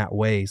in that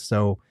way.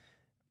 So,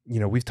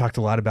 we've talked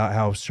a lot about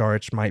how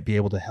Saric might be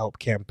able to help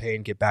Cam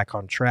Payne get back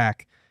on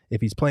track.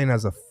 If he's playing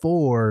as a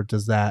 4,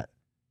 does that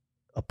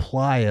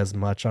apply as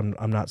much? I'm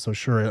not so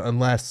sure,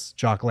 unless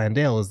Jock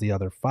Landale is the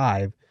other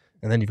 5,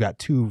 and then you've got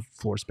 2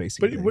 floor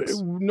spacing. But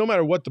no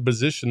matter what the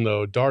position,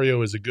 though,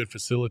 Dario is a good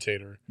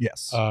facilitator.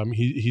 Yes,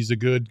 he's a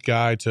good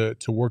guy to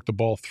work the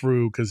ball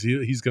through, because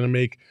he's going to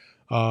make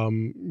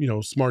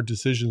smart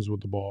decisions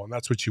with the ball, and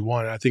that's what you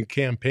want. I think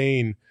Cam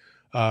Payne,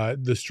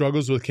 the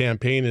struggles with Cam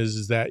Payne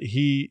is that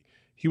he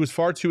was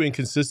far too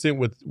inconsistent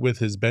with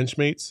his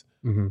benchmates.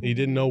 Mm-hmm. He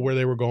didn't know where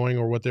they were going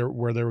or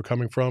where they were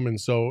coming from, and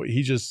so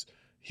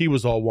he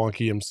was all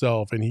wonky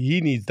himself, and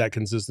he needs that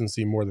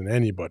consistency more than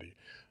anybody.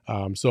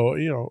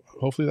 So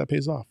hopefully that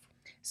pays off.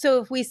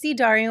 So if we see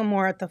Dario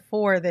Moore at the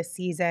 4 this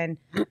season,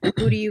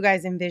 who do you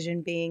guys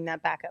envision being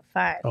that backup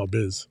 5? Oh,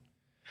 Biz.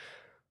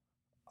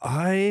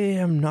 I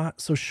am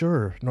not so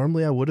sure.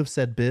 Normally I would have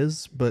said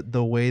Biz, but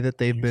the way that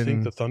they've been...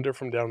 think the Thunder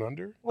from Down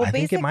Under? Well, I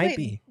think it might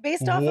be.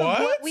 Based off of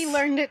what we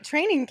learned at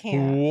training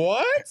camp.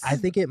 What? I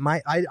think it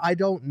might. I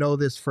don't know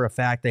this for a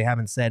fact. They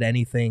haven't said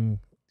anything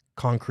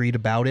concrete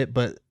about it,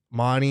 but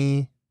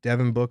Monty,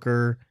 Devin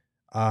Booker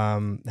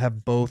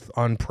have both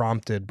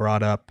unprompted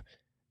brought up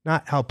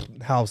not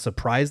how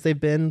surprised they've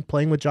been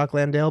playing with Jock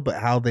Landale,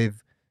 but how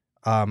they've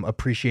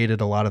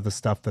appreciated a lot of the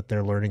stuff that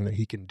they're learning that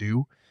he can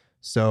do.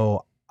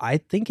 So I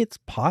think it's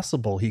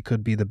possible he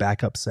could be the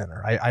backup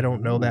center. I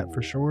don't know that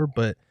for sure,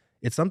 but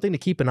it's something to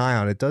keep an eye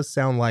on. It does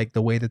sound like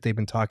the way that they've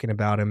been talking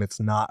about him,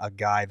 it's not a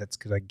guy that's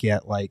going to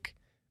get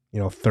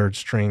third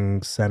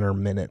string center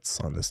minutes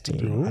on this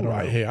team.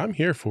 Ooh, hey, I'm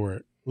here for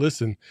it.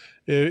 Listen,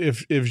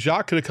 if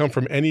Jacques could have come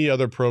from any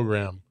other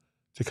program,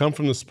 to come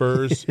from the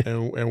Spurs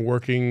and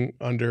working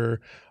under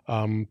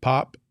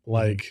Pop,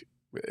 okay,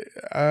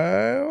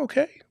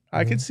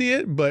 I can see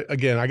it. But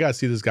again, I got to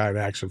see this guy in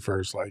action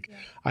first.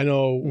 I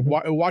know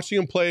watching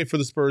him play for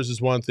the Spurs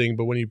is one thing,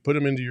 but when you put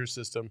him into your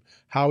system,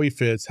 how he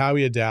fits, how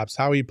he adapts,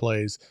 how he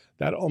plays,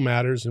 that all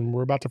matters. And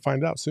we're about to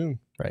find out soon.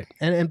 Right.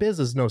 And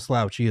Biz is no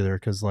slouch either,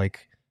 because I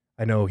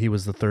know he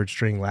was the third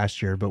string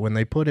last year, but when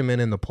they put him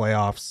in the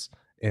playoffs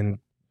and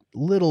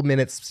little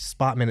minutes,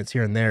 spot minutes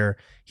here and there,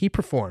 he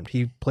performed.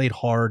 He played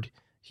hard.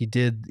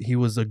 He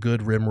was a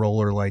good rim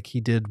roller. He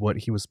did what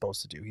he was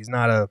supposed to do. He's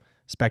not a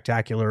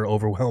spectacular,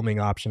 overwhelming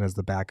option as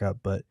the backup,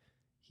 but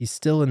he's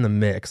still in the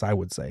mix, I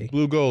would say.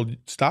 Blue Gold,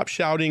 stop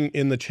shouting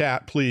in the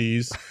chat,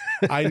 please.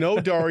 I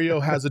know Dario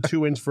has a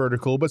 2-inch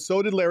vertical, but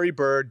so did Larry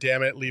Bird.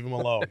 Damn it, leave him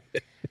alone.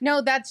 No,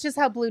 that's just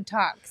how Blue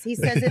talks. He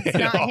says it's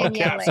not him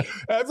yelling.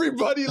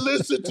 Everybody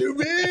listen to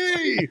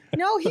me.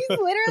 No, he's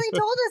literally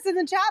told us in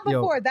the chat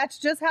before. That's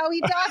just how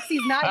he talks.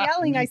 He's not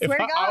yelling. I swear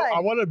to God.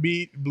 I want to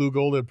meet Blue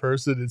Gold in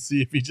person and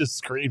see if he just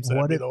screams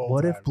at me the whole time.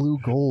 What if Blue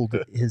Gold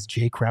is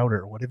Jay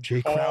Crowder? What if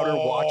Jay Crowder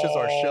watches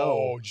our show?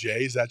 Oh,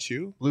 Jay, is that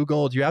you? Blue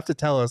Gold, you have to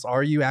tell us.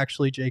 Are you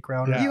actually Jay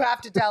Crowder? Yeah. You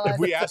have to tell us.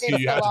 If we ask you,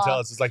 you have to tell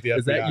us. It's like the FBI.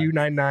 Is that you,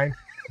 99?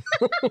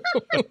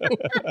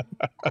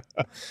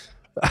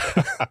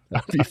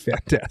 That'd be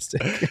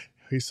fantastic.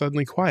 He's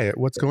suddenly quiet.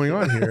 What's going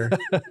on here?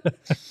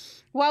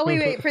 While we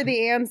wait for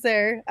the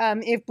answer,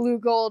 if Blue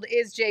Gold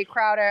is Jay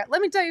Crowder,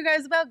 let me tell you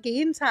guys about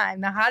Game Time,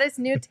 the hottest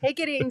new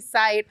ticketing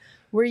site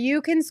where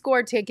you can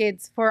score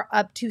tickets for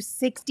up to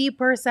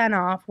 60%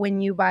 off when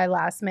you buy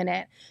last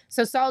minute.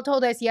 So Saul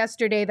told us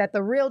yesterday that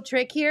the real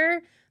trick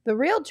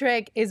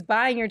is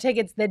buying your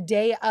tickets the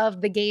day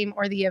of the game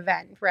or the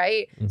event,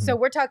 right? Mm-hmm. So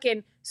we're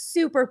talking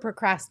super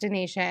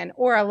procrastination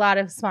or a lot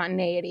of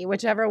spontaneity,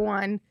 whichever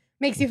one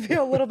makes you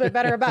feel a little bit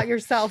better about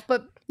yourself.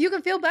 But you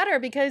can feel better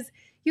because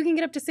you can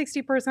get up to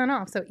 60%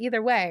 off. So either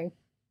way,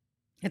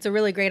 it's a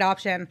really great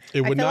option.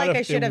 It would not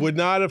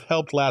have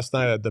helped last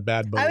night at the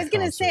Bad Bunny I was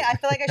going to say, I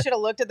feel like I should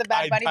have looked at the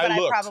Bad Bunny, but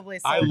I probably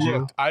sold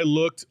you. I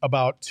looked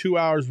about 2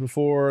 hours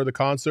before the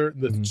concert.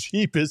 The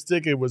cheapest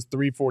ticket was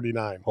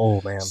 $349.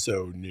 Oh, man.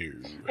 So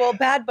new. Well,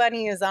 Bad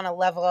Bunny is on a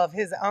level of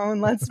his own,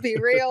 let's be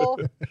real.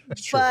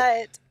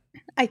 But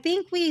I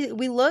think we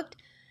looked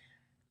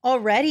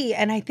already,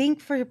 and I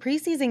think for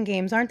preseason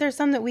games, aren't there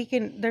some that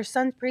there's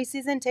some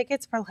preseason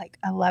tickets for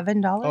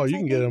 $11? Oh, you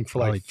can get them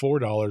for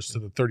 $4 to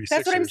the 36ers.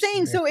 That's what I'm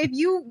saying. So if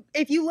you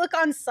look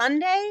on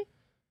Sunday,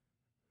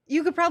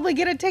 you could probably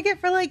get a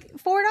ticket for $4.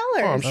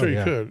 Oh, I'm sure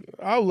you could.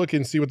 I'll look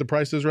and see what the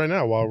price is right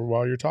now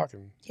while you're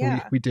talking.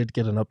 Yeah. We did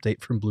get an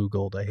update from Blue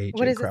Gold. I hate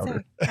Jay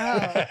Crowder. Oh.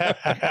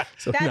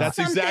 That's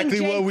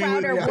exactly what we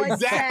would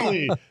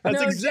say.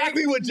 That's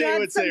exactly what Jay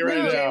would say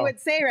right now. Jay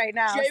would say right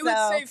now. Jay would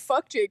say,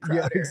 fuck Jay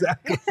Crowder. Yeah,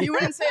 exactly. He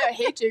wouldn't say, I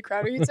hate Jay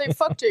Crowder. He'd say,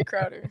 fuck Jay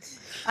Crowder.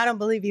 I don't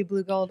believe you,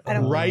 Blue Gold.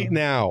 Right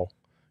now,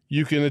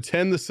 you can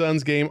attend the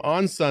Suns game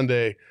on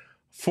Sunday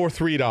for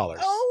 $3.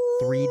 Oh.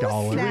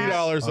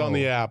 $3 on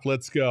the app.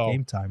 Let's go.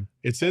 Game Time.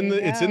 It's in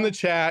the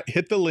chat.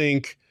 Hit the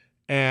link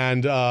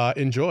and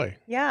enjoy.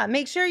 Yeah,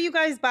 make sure you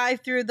guys buy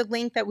through the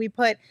link that we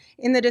put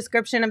in the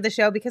description of the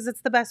show because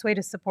it's the best way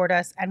to support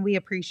us and we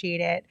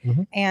appreciate it.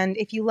 Mm-hmm. And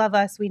if you love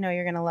us, we know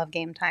you're going to love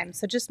Game Time.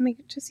 So just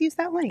use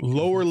that link.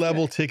 Lower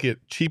level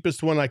ticket,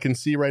 cheapest one I can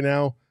see right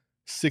now,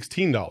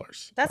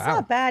 $16. That's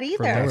not bad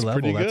either. For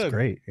lower level, that's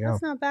great. Yeah.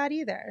 That's not bad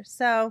either.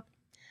 So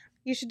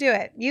you should do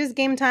it. Use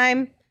Game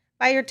Time.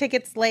 Buy your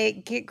tickets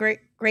late, get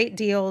great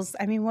deals.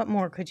 I mean, what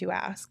more could you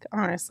ask,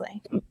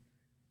 honestly?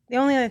 The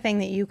only other thing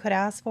that you could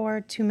ask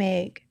for to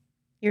make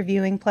your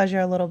viewing pleasure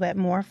a little bit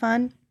more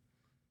fun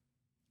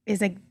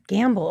is a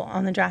gamble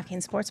on the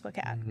DraftKings Sportsbook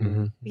app.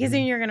 Because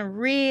then you're going to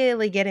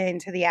really get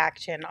into the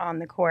action on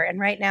the court. And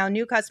right now,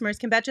 new customers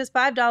can bet just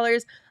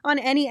 $5 on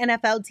any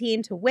NFL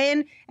team to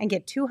win and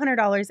get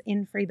 $200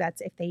 in free bets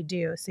if they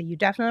do. So you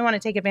definitely want to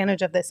take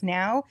advantage of this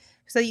now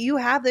so you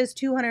have those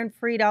 $200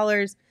 free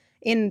dollars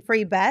in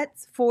free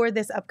bets for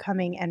this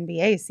upcoming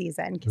NBA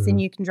season. Because then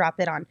you can drop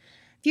it on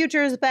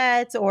futures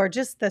bets or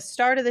just the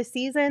start of the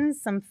season,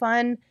 some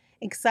fun,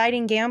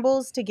 exciting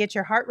gambles to get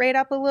your heart rate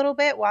up a little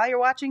bit while you're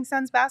watching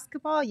Suns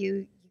basketball.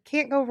 You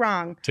can't go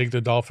wrong. Take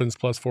the Dolphins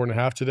plus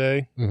 4.5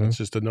 today. It's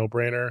just a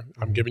no-brainer.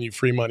 I'm giving you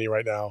free money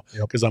right now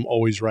because I'm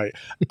always right.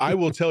 I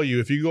will tell you,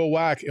 if you go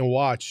back and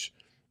watch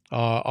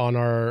on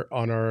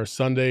our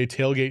Sunday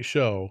tailgate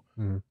show,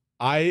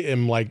 I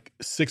am like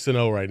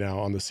 6-0 right now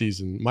on the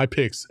season. My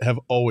picks have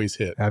always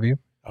hit. Have you?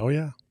 Oh,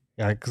 yeah.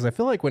 Yeah, because I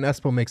feel like when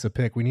Espo makes a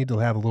pick, we need to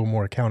have a little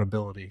more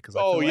accountability.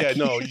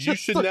 You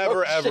should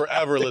never,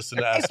 ever listen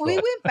to Espo. If we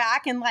went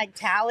back and like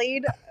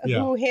tallied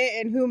who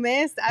hit and who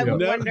missed, I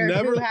would wonder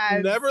who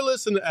has. Never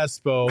listen to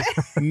Espo,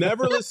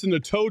 never listen to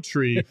Toe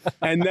Tree,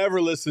 and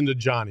never listen to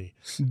Johnny.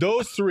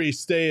 Those three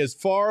stay as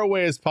far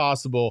away as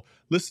possible.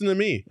 Listen to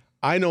me.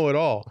 I know it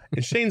all.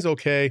 And Shane's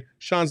okay.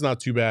 Sean's not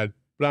too bad,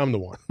 but I'm the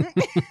one.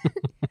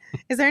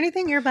 Is there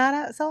anything you're bad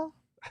at, Saul?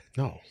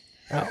 No.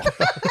 No.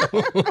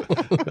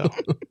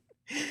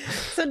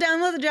 So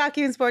download the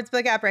DraftKings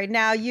Sportsbook app right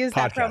now. Use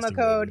that promo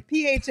code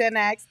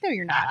PHNX. No,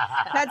 you're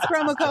not. That's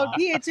promo code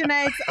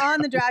PHNX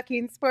on the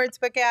DraftKings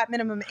Sportsbook app.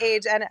 Minimum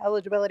age and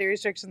eligibility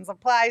restrictions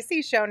apply.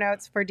 See show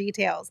notes for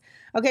details.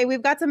 Okay,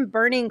 we've got some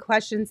burning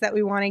questions that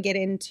we want to get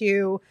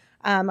into.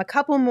 A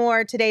couple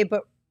more today,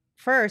 but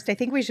first, I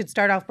think we should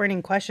start off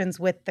burning questions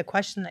with the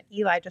question that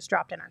Eli just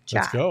dropped in our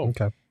chat. Let's go.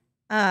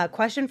 Okay.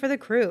 Question for the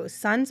crew.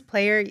 Suns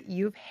player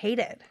you've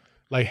hated.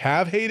 Like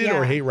have hated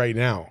or hate right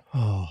now?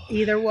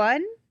 Either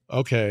one.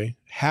 Okay.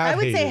 I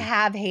would say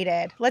have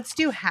hated. Let's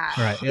do have.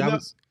 All right. Yeah,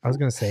 I was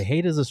going to say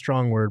hate is a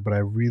strong word, but I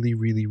really,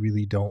 really,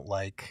 really don't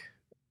like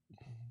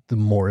the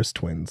Morris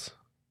twins.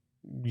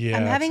 Yeah.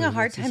 I'm having a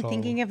hard time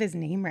thinking of his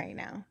name right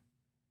now.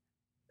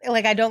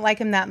 Like, I don't like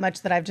him that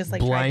much that I've just like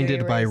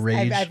blinded by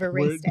rage. I've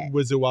erased it.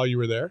 Was it while you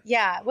were there?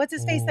 Yeah. What's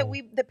his face that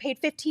paid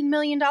 $15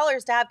 million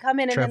to have come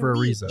in Trevor and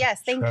then leave? Ariza.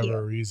 Yes, thank you.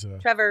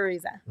 Trevor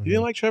Ariza. You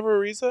didn't like Trevor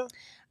Ariza?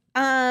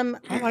 I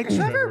like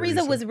Trevor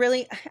Ariza was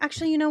really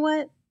actually, you know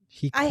what?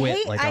 He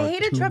quit I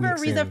hated Trevor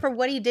Ariza for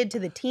what he did to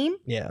the team.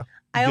 Yeah.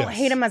 I don't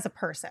hate him as a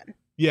person.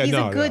 Yeah, he's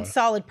a good,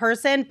 solid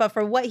person, but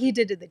for what he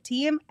did to the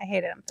team, I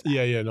hated him.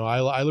 No,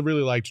 I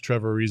really liked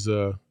Trevor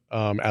Ariza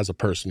as a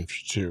person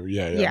too.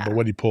 Yeah. But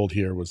what he pulled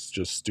here was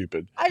just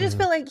stupid. I just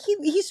feel like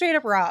he straight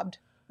up robbed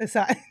the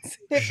Suns.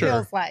 It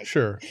feels like.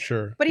 Sure.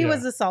 But he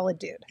was a solid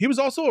dude. He was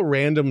also a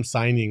random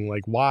signing.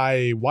 Like,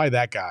 why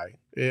that guy?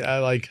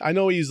 I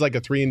know he's like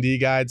a 3-and-D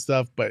guy and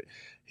stuff, but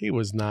he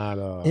was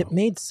not. It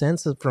made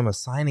sense from a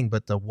signing,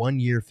 but the 1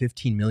 year,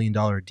 $15 million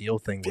deal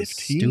thing was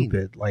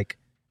stupid. Like,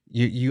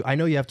 I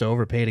know you have to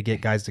overpay to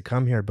get guys to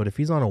come here, but if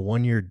he's on a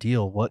 1 year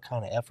deal, what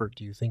kind of effort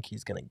do you think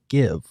he's going to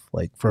give?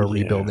 Like for a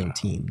rebuilding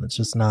team, that's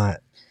just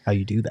not how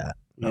you do that.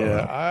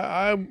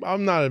 I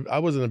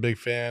wasn't a big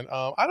fan.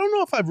 I don't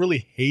know if I've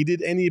really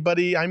hated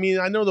anybody. I mean,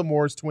 I know the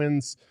Morris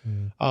twins,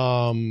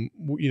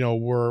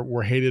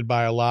 were hated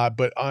by a lot,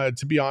 but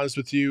to be honest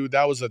with you,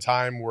 that was a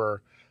time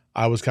where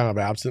I was kind of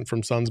absent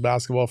from Suns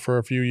basketball for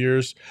a few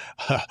years.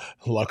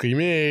 Lucky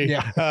me.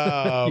 Yeah.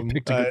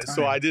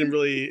 So I didn't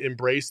really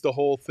embrace the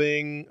whole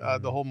thing,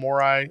 the whole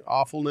Morai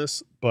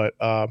awfulness. But,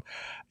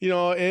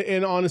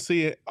 and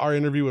honestly, our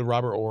interview with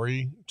Robert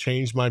Horry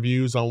changed my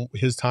views on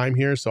his time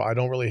here. So I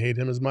don't really hate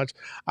him as much.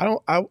 I'm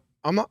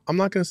not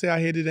going to say I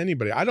hated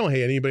anybody. I don't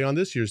hate anybody on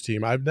this year's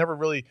team. I've never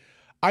really.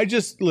 I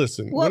just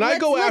listen when I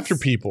go after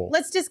people.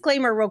 Let's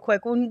disclaimer real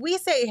quick. When we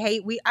say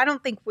hate, I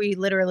don't think we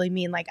literally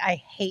mean like I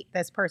hate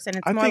this person.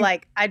 It's more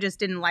like I just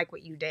didn't like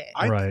what you did.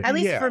 At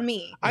least for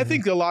me. I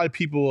think a lot of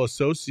people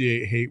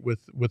associate hate with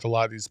a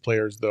lot of these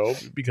players though,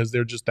 because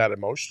they're just that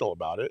emotional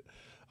about it.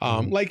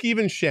 Like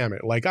even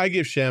Shamet. Like I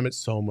give Shamet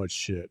so much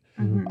shit,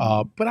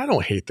 but I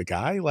don't hate the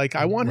guy. Like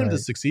I want him to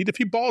succeed. If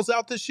he balls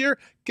out this year,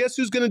 guess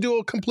who's going to do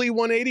a complete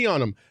 180 on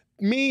him?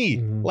 Me.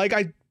 Like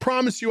I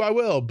promise you I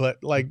will,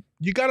 but like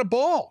you got to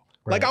ball.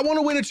 Like I want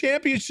to win a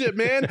championship,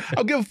 man.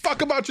 I'll give a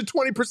fuck about your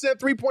 20%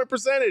 3-point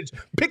percentage.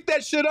 Pick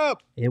that shit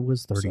up. It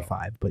was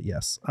 35, but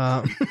yes.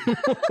 It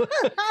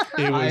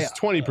was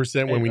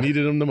 20% when we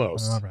needed them the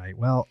most. All right.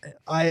 Well,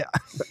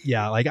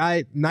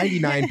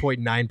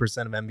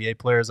 99.9% of NBA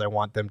players, I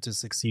want them to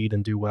succeed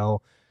and do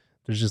well.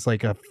 There's just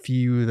like a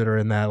few that are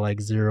in that like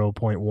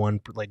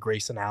 0.1, like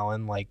Grayson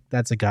Allen. Like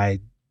that's a guy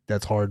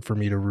that's hard for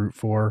me to root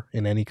for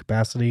in any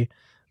capacity.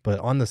 But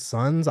on the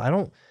Suns, I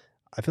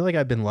feel like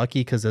I've been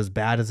lucky because as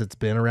bad as it's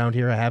been around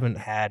here, I haven't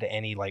had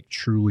any like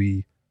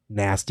truly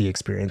nasty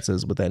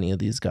experiences with any of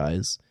these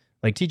guys.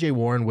 Like TJ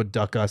Warren would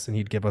duck us and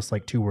he'd give us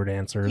like 2-word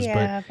answers,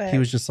 but he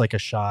was just like a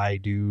shy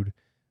dude.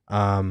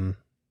 I'm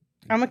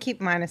going to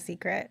keep mine a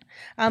secret.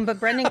 But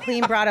Brendan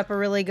Clean brought up a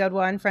really good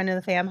one, friend of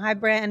the fam. Hi,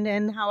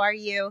 Brandon. How are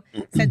you?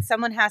 Said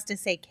someone has to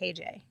say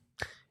KJ.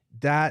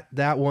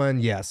 That one,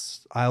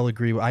 yes, I'll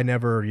agree. I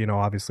never,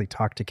 obviously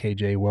talked to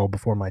KJ well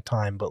before my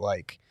time, but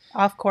like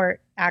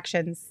off-court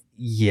actions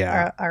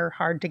yeah are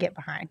hard to get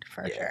behind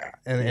for sure.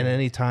 And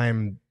any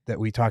time that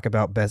we talk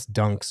about best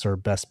dunks or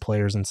best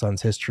players in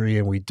Suns history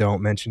and we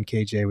don't mention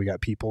KJ, we got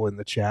people in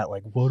the chat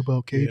like, what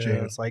about KJ? Yeah.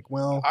 And it's like,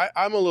 well,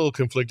 I'm a little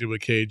conflicted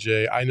with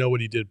KJ. I know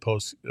what he did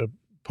post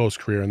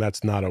career, and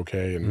that's not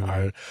okay.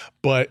 And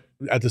but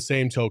at the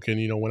same token,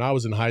 when I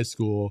was in high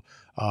school,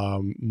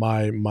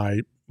 my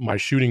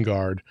shooting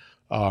guard,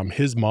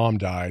 his mom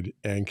died,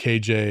 and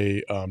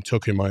KJ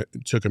took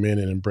him in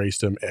and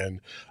embraced him, and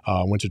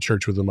went to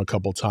church with him a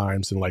couple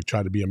times, and like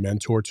tried to be a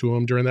mentor to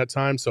him during that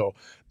time. So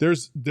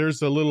there's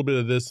a little bit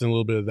of this and a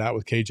little bit of that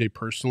with KJ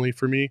personally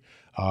for me.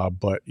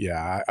 But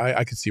yeah,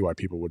 I could see why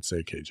people would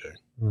say KJ.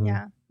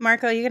 Yeah,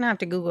 Marco, you're gonna have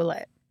to Google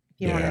it.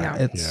 You want to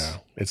know?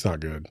 It's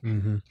not good.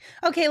 Mm-hmm.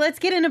 Okay, let's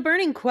get into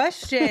burning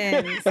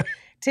questions.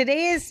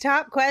 Today's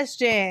top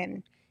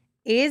question: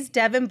 is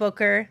Devin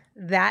Booker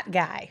that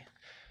guy?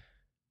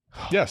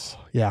 Yes.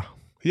 Yeah.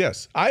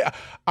 Yes.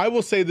 I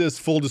will say this,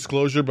 full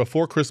disclosure,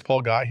 before Chris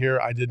Paul got here,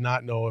 I did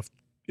not know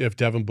if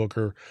Devin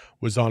Booker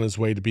was on his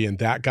way to being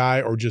that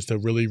guy or just a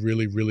really,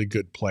 really, really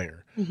good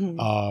player.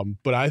 Mm-hmm.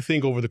 But I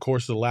think over the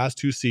course of the last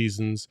 2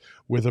 seasons,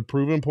 with a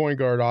proven point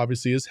guard,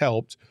 obviously has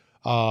helped.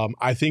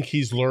 I think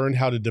he's learned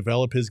how to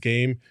develop his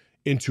game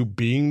into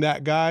being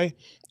that guy.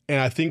 And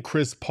I think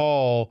Chris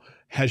Paul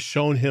has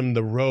shown him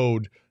the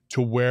road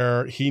to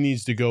where he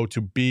needs to go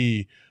to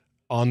be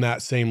on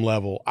that same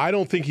level. I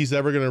don't think he's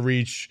ever going to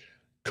reach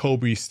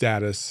Kobe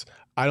status.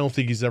 I don't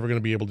think he's ever going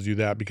to be able to do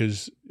that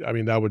because,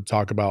 that would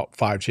talk about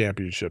 5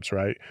 championships,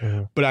 right?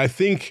 Mm-hmm. But I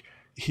think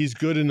he's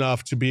good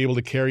enough to be able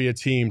to carry a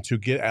team to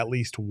get at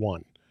least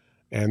 1.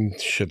 And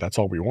shit, that's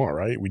all we want,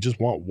 right? We just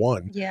want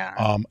 1.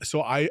 Yeah.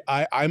 So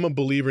I'm a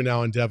believer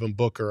now in Devin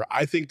Booker.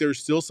 I think there's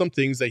still some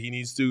things that he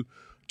needs to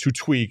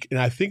tweak, and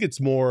I think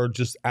it's more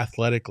just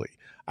athletically.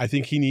 I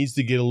think he needs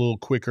to get a little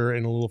quicker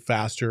and a little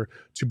faster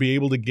to be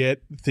able to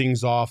get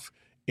things off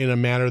in a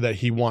manner that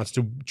he wants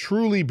to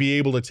truly be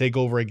able to take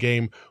over a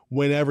game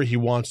whenever he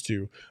wants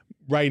to.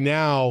 Right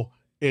now,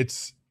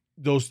 it's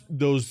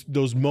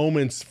those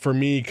moments for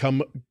me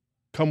come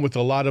with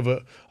a lot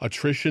of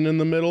attrition in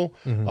the middle.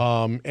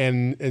 Mm-hmm.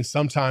 And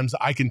sometimes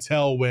I can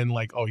tell when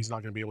like, oh, he's not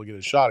going to be able to get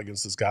a shot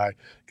against this guy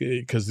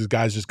because this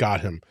guy's just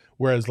got him.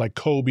 Whereas like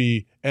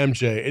Kobe,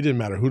 MJ, it didn't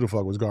matter who the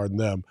fuck was guarding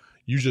them.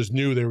 You just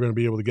knew they were going to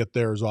be able to get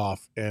theirs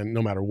off, and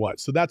no matter what.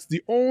 So that's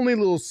the only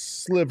little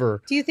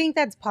sliver. Do you think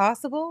that's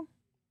possible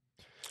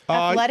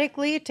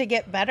athletically to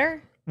get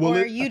better?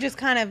 Or you just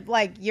kind of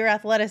like your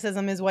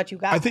athleticism is what you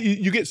got? I think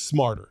you get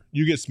smarter.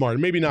 You get smarter.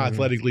 Maybe not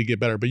athletically get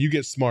better, but you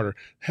get smarter.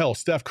 Hell,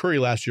 Steph Curry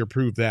last year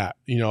proved that.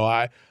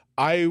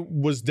 I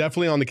was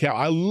definitely on the count.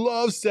 I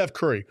love Steph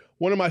Curry,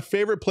 one of my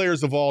favorite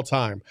players of all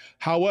time.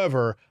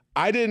 However,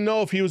 I didn't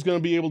know if he was going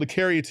to be able to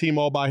carry a team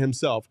all by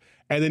himself.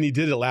 And then he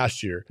did it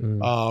last year,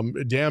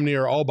 damn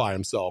near all by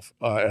himself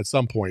at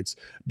some points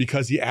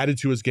because he added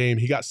to his game.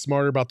 He got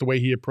smarter about the way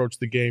he approached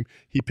the game.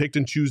 He picked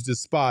and chose his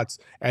spots,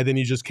 and then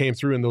he just came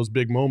through in those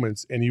big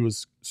moments, and he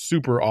was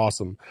super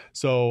awesome.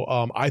 So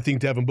I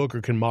think Devin Booker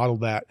can model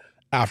that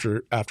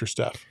after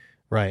Steph.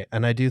 Right.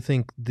 And I do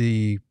think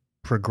the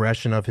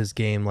progression of his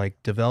game,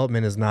 like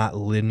development is not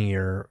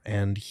linear,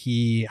 and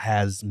he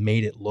has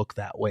made it look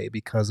that way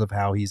because of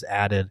how he's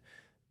added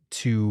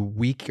to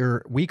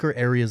weaker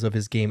areas of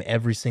his game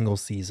every single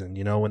season.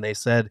 When they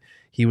said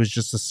he was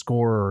just a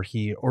scorer,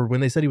 or when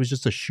they said he was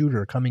just a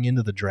shooter coming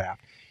into the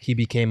draft, he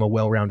became a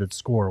well-rounded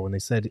scorer. When they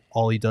said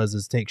all he does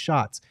is take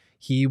shots,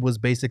 he was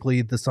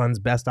basically the Suns'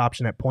 best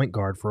option at point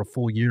guard for a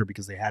full year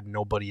because they had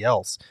nobody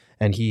else.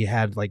 And he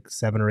had like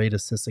 7 or 8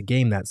 assists a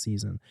game that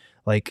season.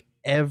 Like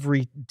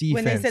every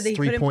defense,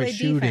 3-point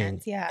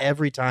shooting,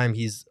 every time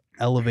he's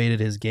elevated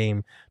his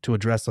game to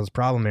address those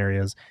problem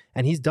areas.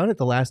 And he's done it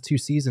the last 2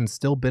 seasons,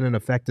 still been an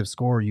effective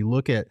scorer. You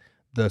look at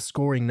the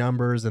scoring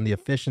numbers and the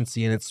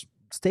efficiency, and it's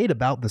stayed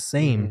about the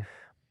same,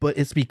 but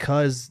it's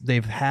because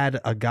they've had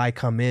a guy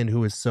come in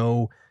who is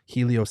so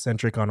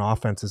heliocentric on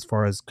offense as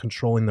far as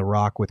controlling the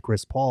rock with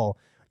Chris Paul.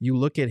 You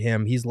look at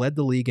him, he's led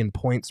the league in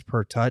points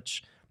per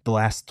touch the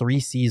last 3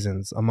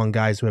 seasons among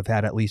guys who have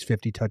had at least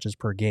 50 touches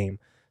per game.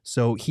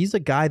 So he's a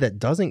guy that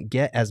doesn't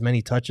get as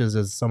many touches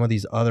as some of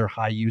these other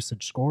high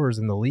usage scorers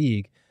in the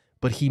league,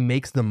 but he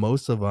makes the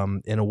most of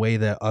them in a way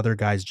that other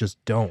guys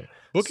just don't.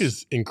 Book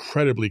is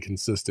incredibly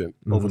consistent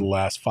over the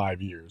last 5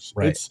 years.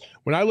 Right.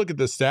 When I look at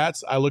the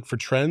stats, I look for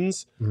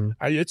trends.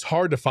 It's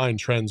hard to find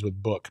trends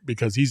with Book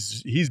because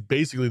he's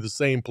basically the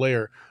same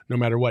player no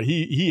matter what.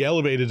 He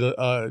elevated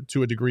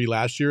to a degree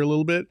last year a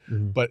little bit,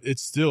 but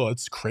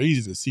it's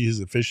crazy to see his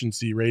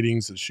efficiency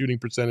ratings, his shooting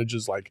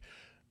percentages. Like,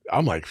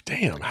 I'm like,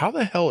 damn, how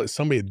the hell is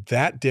somebody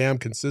that damn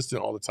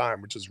consistent all the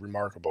time, which is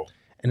remarkable.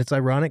 And it's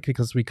ironic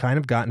because we kind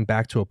of gotten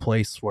back to a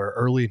place where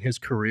early in his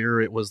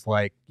career, it was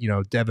like,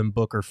 Devin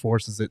Booker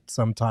forces it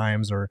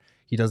sometimes, or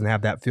he doesn't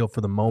have that feel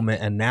for the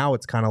moment. And now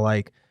it's kind of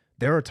like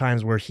there are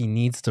times where he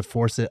needs to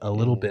force it a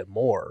little bit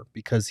more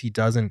because he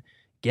doesn't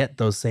get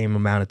those same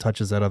amount of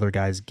touches that other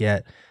guys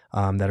get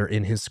that are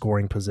in his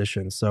scoring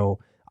position. So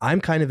I'm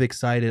kind of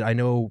excited. I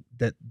know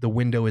that the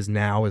window is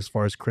now as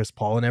far as Chris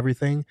Paul and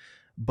everything,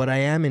 but I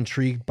am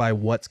intrigued by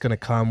what's going to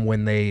come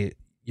when they,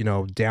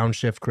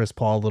 downshift Chris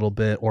Paul a little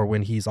bit or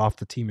when he's off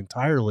the team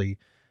entirely,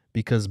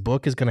 because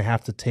Book is going to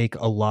have to take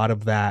a lot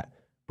of that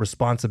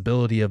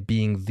responsibility of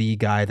being the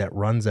guy that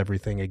runs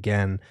everything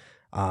again.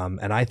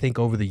 And I think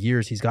over the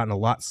years, he's gotten a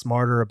lot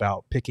smarter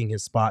about picking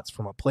his spots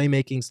from a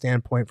playmaking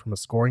standpoint, from a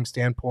scoring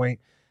standpoint.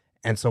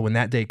 And so when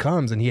that day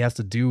comes and he has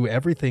to do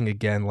everything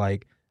again,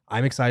 like,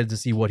 I'm excited to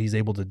see what he's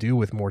able to do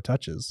with more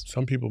touches.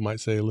 Some people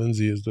might say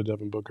Lindsay is the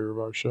Devin Booker of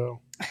our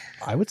show.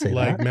 I would say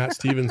like that. Matt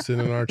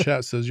Stevenson in our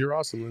chat says, "You're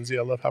awesome, Lindsay.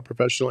 I love how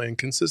professional and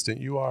consistent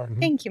you are."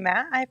 Thank you,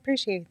 Matt. I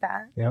appreciate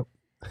that. Yep.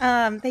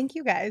 Thank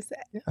you guys.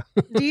 Yeah.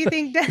 Do you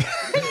think that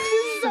this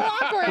is so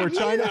awkward? We're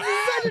trying to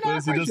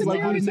Lindsay doesn't like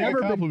I've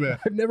compliment.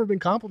 never been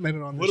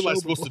complimented on this. What am I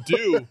supposed to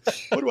do?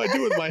 What do I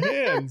do with my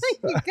hands?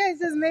 You guys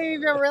just made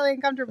me feel really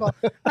uncomfortable.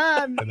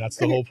 And that's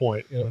the whole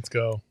point. Let's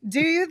go. Do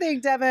you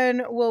think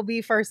Devin will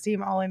be first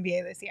team All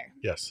NBA this year?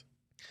 Yes.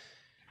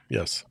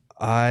 Yes.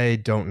 I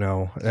don't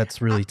know.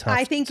 That's really tough.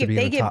 I think to if be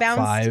they in the get top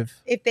bounced,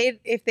 five.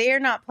 if they are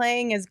not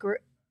playing as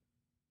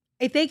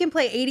if they can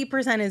play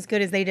 80% as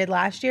good as they did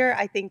last year,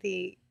 I think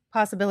the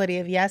possibility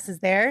of yes is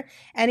there.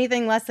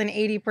 Anything less than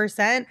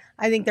 80%,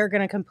 I think they're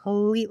going to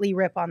completely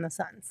rip on the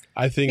Suns.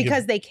 I think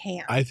because they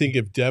can. I think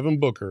if Devin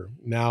Booker,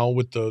 now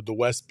with the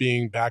West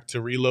being back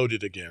to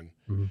reloaded again,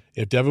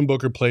 if Devin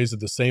Booker plays at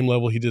the same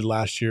level he did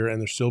last year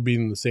and they're still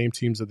beating the same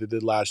teams that they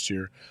did last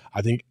year,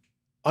 I think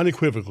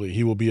unequivocally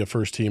he will be a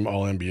first team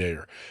All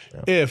NBAer.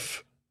 Yeah.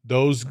 If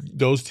those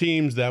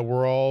teams that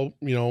we're all,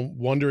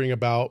 wondering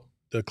about,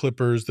 the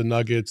Clippers, the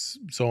Nuggets,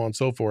 so on and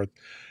so forth,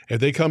 if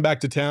they come back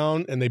to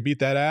town and they beat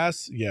that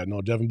ass,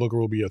 Devin Booker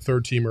will be a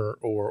third teamer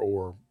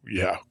or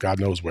God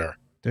knows where.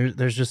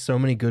 There's just so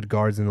many good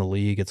guards in the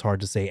league. It's hard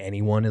to say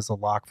anyone is a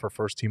lock for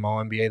first team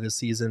All NBA this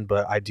season,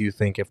 but I do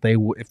think if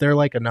they're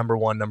like a number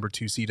 1, number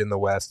 2 seed in the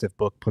West, if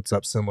Book puts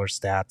up similar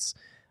stats,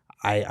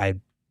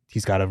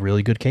 he's got a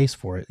really good case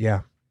for it.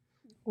 Yeah.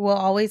 We'll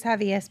always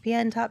have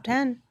ESPN top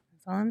 10.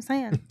 That's all I'm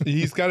saying.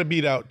 He's got to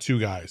beat out 2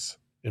 guys,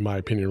 in my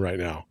opinion, right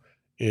now.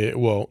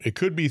 It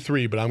could be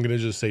 3, but I'm going to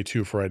just say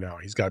 2 for right now.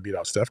 He's got to beat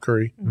out Steph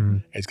Curry.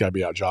 And he's got to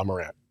beat out Ja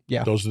Morant.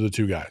 Yeah. Those are the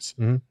 2 guys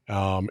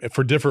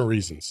for different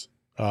reasons.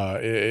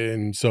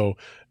 And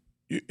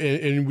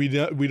we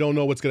don't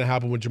know what's going to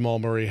happen with Jamal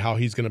Murray, how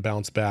he's going to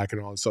bounce back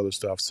and all this other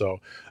stuff. So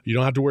you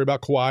don't have to worry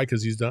about Kawhi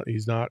because he's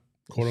not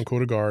quote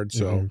unquote a guard.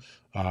 So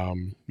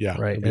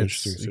right.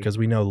 Interesting because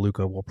we know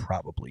Luka will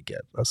probably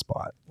get a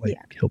spot.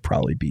 He'll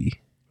probably be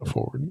a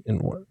forward.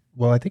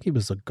 Well, I think he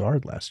was a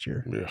guard last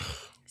year. Yeah.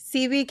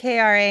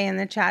 CBKRA in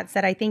the chat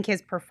said, I think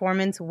his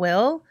performance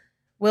will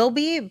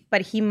be,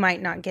 but he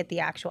might not get the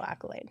actual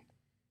accolade,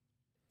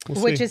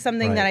 which is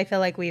something that I feel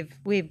like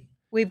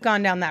we've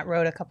gone down that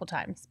road a couple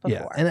times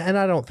before. Yeah, and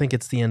I don't think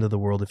it's the end of the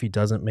world if he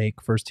doesn't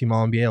make first team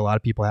All NBA. A lot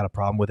of people had a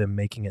problem with him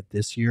making it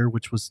this year,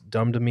 which was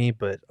dumb to me.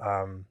 But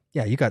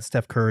you got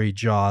Steph Curry,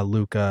 Ja,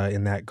 Luka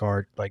in that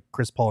guard, like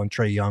Chris Paul and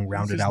Trae Young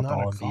rounded out the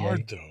All NBA.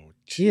 Guard, though.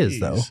 He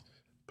is though.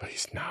 But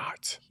he's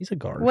not. He's a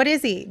guard. What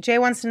is he? Jay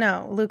wants to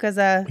know. Luka's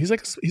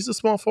he's a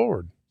small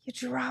forward. You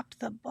dropped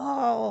the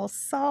ball.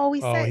 Saul,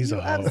 we set he's you a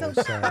up hoe.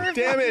 so Sorry.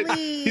 perfectly. Damn it.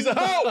 He's a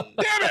hoe.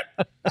 Damn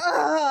it.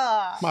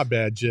 My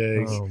bad,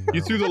 Jay. Oh, no.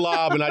 You threw the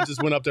lob and I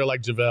just went up there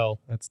like JaVale.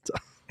 That's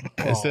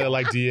instead of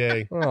like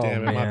DA.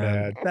 Damn it, my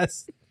bad.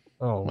 That's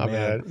my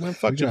bad. Man,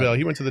 fuck JaVale.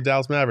 He went to the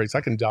Dallas Mavericks. I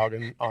can dog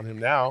on him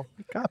now.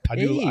 Got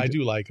paid. I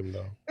do like him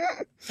though.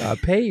 Got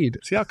paid.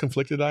 See how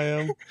conflicted I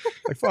am?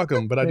 Like fuck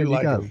him, but I do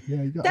like him.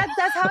 Yeah, you got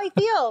That's how I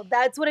feel.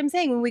 That's what I'm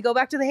saying. When we go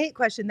back to the hate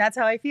question, that's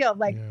how I feel.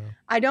 Like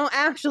I don't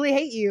actually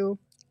hate you,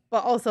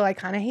 but also I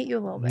kind of hate you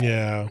a little bit.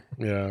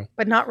 Yeah.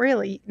 But not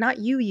really. Not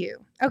you.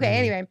 Okay,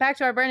 anyway, back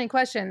to our burning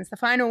questions. The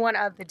final one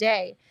of the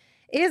day.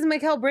 Is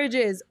Mikal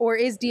Bridges or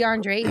is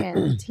DeAndre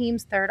Ayton the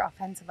team's third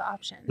offensive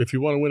option? If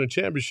you want to win a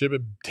championship,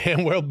 it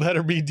damn well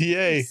better be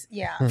DA.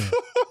 Yeah.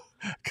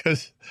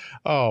 Because,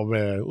 oh,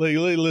 man.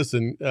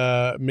 Listen,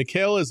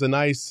 Mikal is a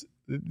nice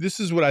 – this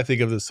is what I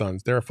think of the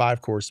Suns. They're a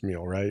 5-course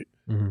meal, right?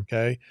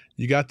 Okay?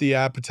 You got the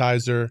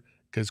appetizer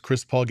because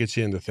Chris Paul gets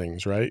you into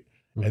things, right?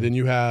 And then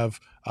you have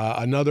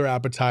another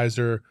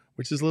appetizer,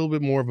 which is a little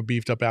bit more of a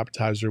beefed up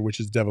appetizer, which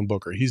is Devin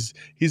Booker. He's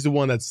the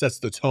one that sets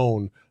the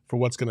tone for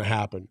what's going to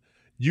happen.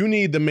 You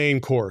need the main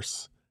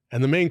course,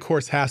 and the main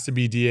course has to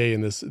be DA in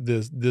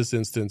this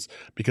instance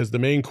because the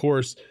main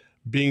course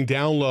being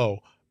down low,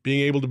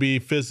 being able to be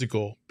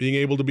physical, being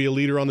able to be a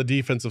leader on the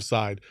defensive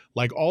side,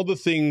 like all the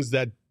things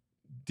that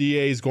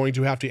DA is going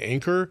to have to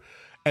anchor,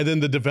 and then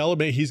the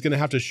development he's going to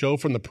have to show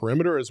from the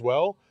perimeter as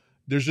well.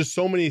 There's just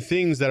so many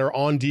things that are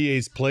on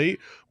DA's plate,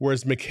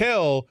 whereas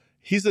Mikal,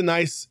 he's a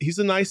nice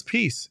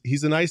piece.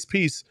 He's a nice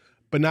piece,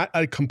 but not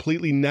a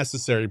completely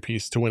necessary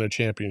piece to win a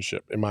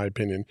championship, in my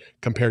opinion,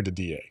 compared to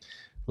DA.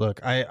 Look,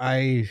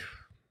 I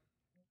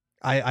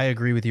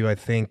agree with you. I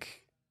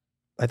think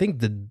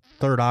the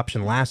third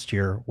option last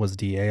year was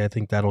DA. I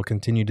think that'll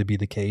continue to be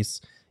the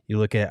case. You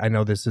look at, I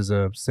know this is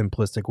a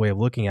simplistic way of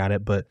looking at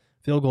it, but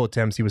field goal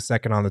attempts, he was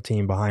second on the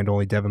team behind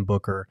only Devin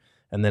Booker.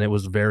 And then it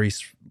was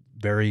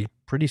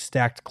pretty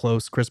stacked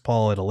close. Chris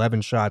Paul at 11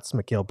 shots,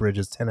 Mikal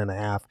Bridges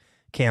 10.5,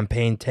 Cam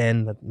Payne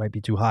 10, that might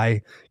be too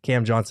high,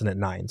 Cam Johnson at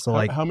 9. So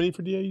how many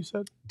for DA you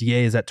said?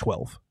 DA is at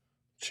 12.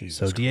 Jesus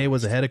so DA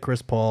was ahead of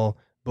Chris Paul.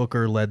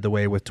 Booker led the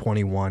way with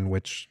 21,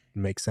 which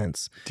makes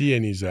sense. DA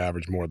needs to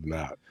average more than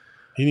that.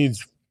 He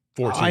needs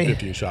 14,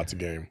 15 shots a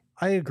game.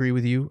 I agree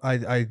with you.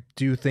 I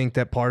do think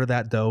that part of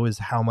that, though, is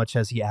how much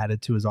has he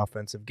added to his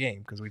offensive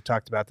game, because we've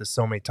talked about this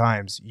so many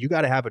times. You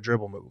got to have a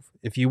dribble move.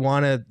 If you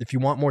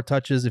want more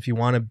touches, if you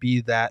want to be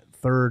that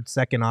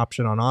second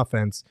option on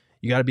offense,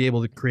 you got to be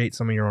able to create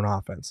some of your own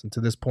offense. And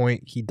to this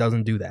point, he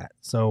doesn't do that.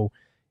 So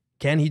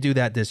can he do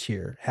that this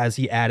year? Has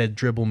he added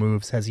dribble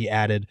moves? Has he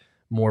added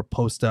more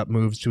post-up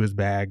moves to his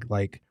bag?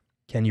 Like,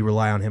 can you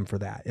rely on him for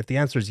that? If the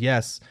answer is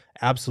yes,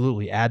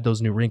 absolutely. Add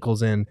those new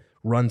wrinkles in,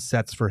 run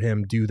sets for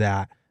him, do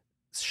that.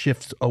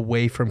 Shift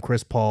away from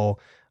Chris Paul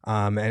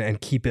and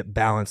keep it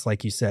balanced,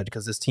 like you said,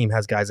 because this team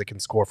has guys that can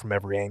score from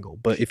every angle.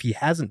 But if he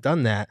hasn't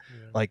done that,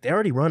 like they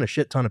already run a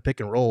shit ton of pick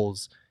and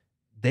rolls,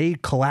 they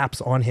collapse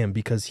on him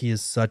because he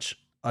is such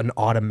an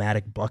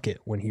automatic bucket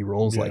when he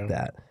rolls like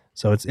that.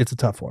 So it's a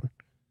tough one.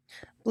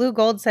 Blue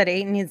Gold said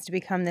Ayton needs to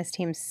become this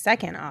team's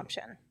second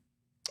option.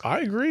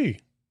 I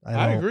agree.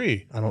 I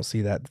agree. I don't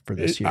see that for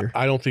this year.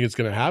 I don't think it's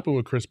going to happen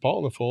with Chris Paul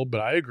in the fold,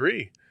 but I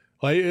agree.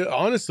 Like,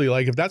 honestly,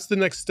 like if that's the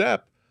next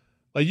step,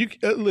 like you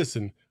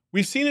listen,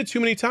 we've seen it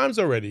too many times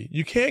already.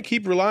 You can't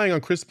keep relying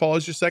on Chris Paul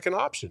as your second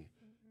option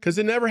because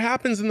it never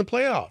happens in the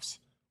playoffs.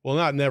 Well,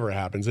 not never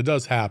happens. It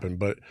does happen,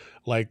 but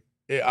like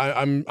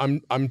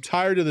I'm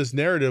tired of this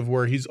narrative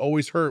where he's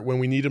always hurt when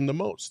we need him the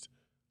most.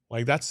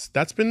 Like that's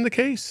been the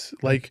case.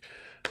 Like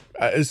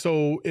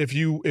so if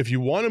you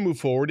want to move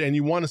forward and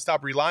you want to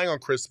stop relying on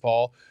Chris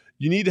Paul,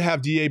 you need to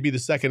have DA be the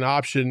second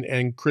option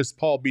and Chris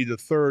Paul be the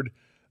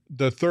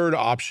third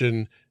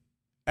option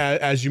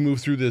as you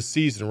move through this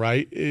season,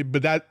 right?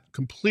 But that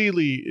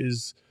completely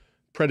is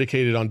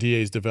predicated on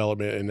DA's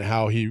development and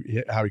how he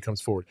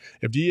comes forward.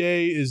 If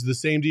DA is the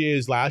same DA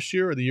as last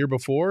year or the year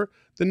before,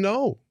 then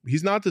no,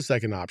 he's not the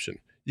second option.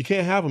 You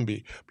can't have him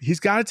be.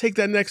 He's got to take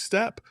that next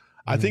step.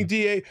 I think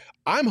DA,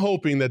 I'm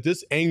hoping that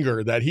this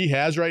anger that he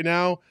has right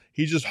now,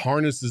 he just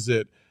harnesses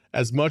it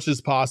as much as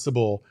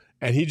possible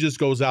and he just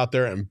goes out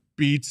there and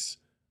beats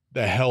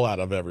the hell out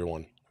of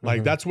everyone.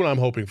 Like, that's what I'm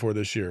hoping for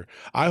this year.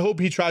 I hope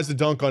he tries to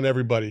dunk on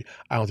everybody.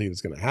 I don't think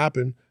it's going to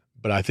happen,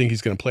 but I think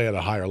he's going to play at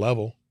a higher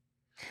level.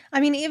 I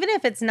mean, even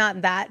if it's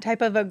not that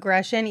type of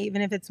aggression,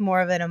 even if it's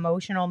more of an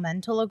emotional,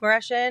 mental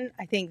aggression,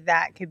 I think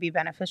that could be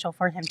beneficial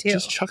for him too.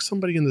 Just chuck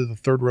somebody into the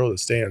third row of the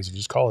stands and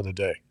just call it a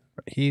day.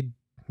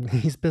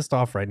 He's pissed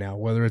off right now,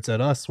 whether it's at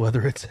us,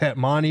 whether it's at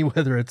Monty,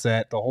 whether it's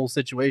at the whole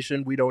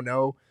situation. We don't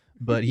know,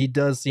 but he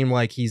does seem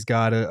like he's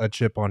got a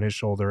chip on his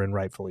shoulder, and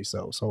rightfully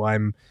so. So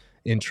I'm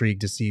intrigued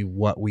to see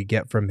what we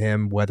get from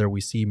him, whether we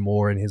see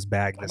more in his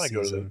bag this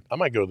season. I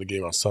might go to the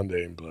game on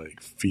Sunday and be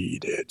like,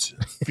 feed it.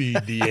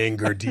 Feed the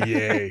anger,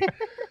 DA.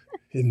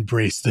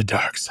 Embrace the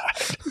dark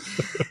side.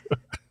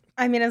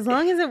 I mean, as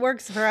long as it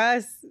works for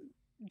us,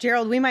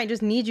 Gerald, we might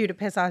just need you to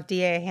piss off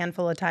DA a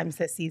handful of times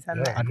this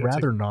season. Yeah, I'd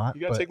rather not.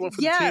 You got to take one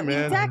for the team, man.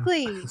 Yeah,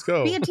 exactly. Let's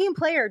go. Be a team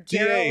player,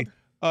 Gerald.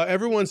 DA,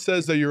 everyone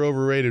says that you're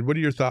overrated. What are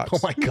your thoughts? Oh,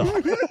 my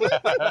God.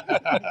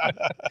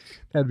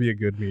 That'd be a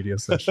good media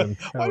session.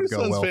 Why do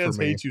Suns fans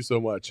hate you so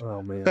much?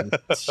 Oh, man.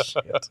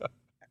 Shit.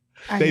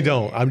 They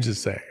don't. I'm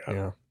just saying.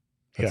 Yeah.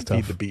 You got to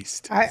feed the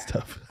beast. That's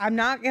tough. I'm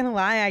not going to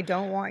lie. I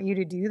don't want you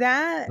to do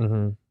that.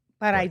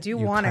 But I do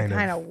want to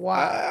kind of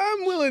watch.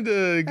 I'm willing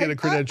to get a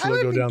credential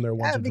to go down there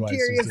once or twice. I'd be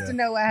curious to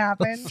know what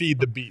happened. Feed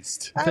the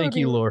beast. Thank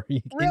you,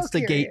 Lori.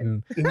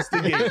 Instigating.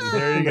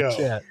 There you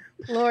go.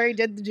 Lori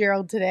did the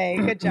Gerald today.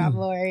 Good job,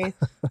 Lori.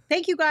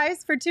 Thank you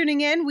guys for tuning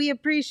in. We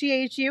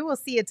appreciate you. We'll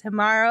see you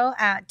tomorrow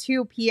at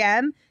 2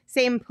 p.m.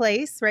 Same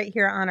place right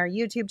here on our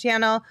YouTube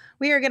channel.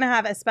 We are going to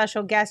have a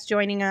special guest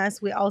joining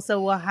us. We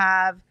also will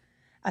have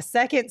a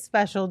second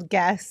special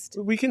guest.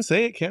 We can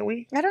say it, can't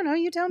we? I don't know.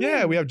 You tell me.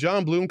 Yeah, we have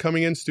John Bloom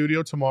coming in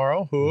studio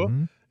tomorrow.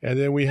 And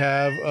then we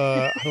have,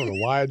 I don't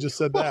know why I just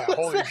said that.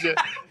 Holy shit.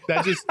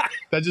 That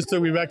just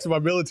took me back to my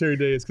military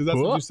days because that's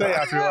what you say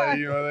after, like,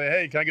 you know, like,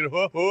 hey, can I get a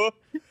huh?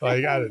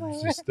 Like, I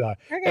just,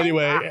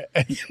 anyway.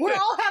 We're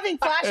all having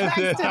flashbacks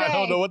today. I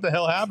don't know what the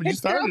hell happened. It's you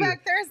started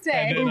Throwback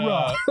Thursday.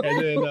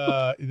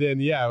 And then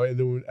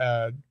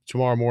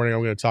tomorrow morning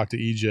I'm going to talk to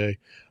EJ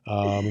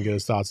and get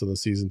his thoughts on the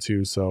season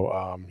 2.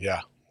 So,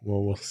 yeah.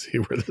 Well, we'll see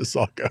where this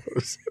all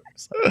goes.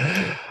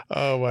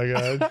 Oh my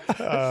God!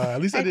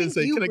 At least I didn't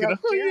say, "Can I get a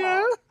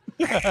yeah?"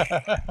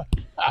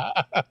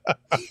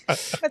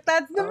 But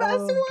that's the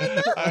best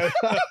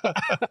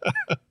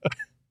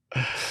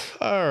one.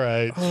 All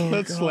right,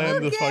 let's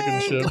slam the fucking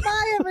ship.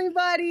 Goodbye,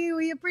 everybody.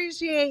 We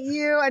appreciate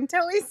you.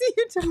 Until we see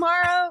you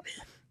tomorrow.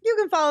 You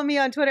can follow me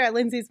on Twitter at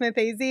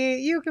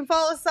LindsaySmithAZ. You can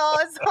follow Saul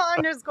at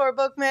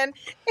Saul_Bookman,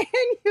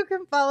 and you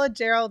can follow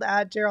Gerald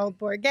at Gerald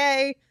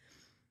Bourget.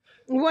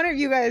 One of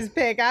you guys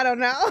pick. I don't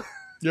know.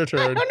 Your I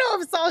turn. don't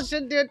know if Saul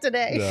should do it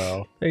today.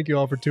 No. Thank you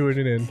all for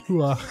tuning in.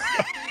 Hoo-ah.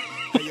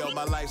 Hey yo,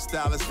 my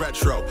lifestyle is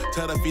retro.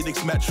 Tell the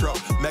Phoenix Metro.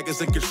 Megas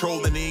in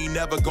control and he ain't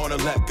never gonna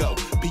let go.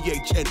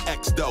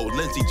 PHNX though,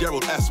 Lindsey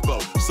Gerald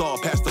Espo. Saw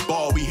past the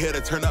ball, we here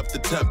to turn up the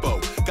tempo.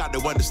 Got to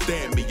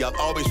understand me, I'll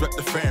always rep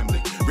the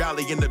family.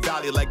 Rally in the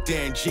valley like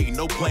Dan G,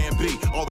 no plan B.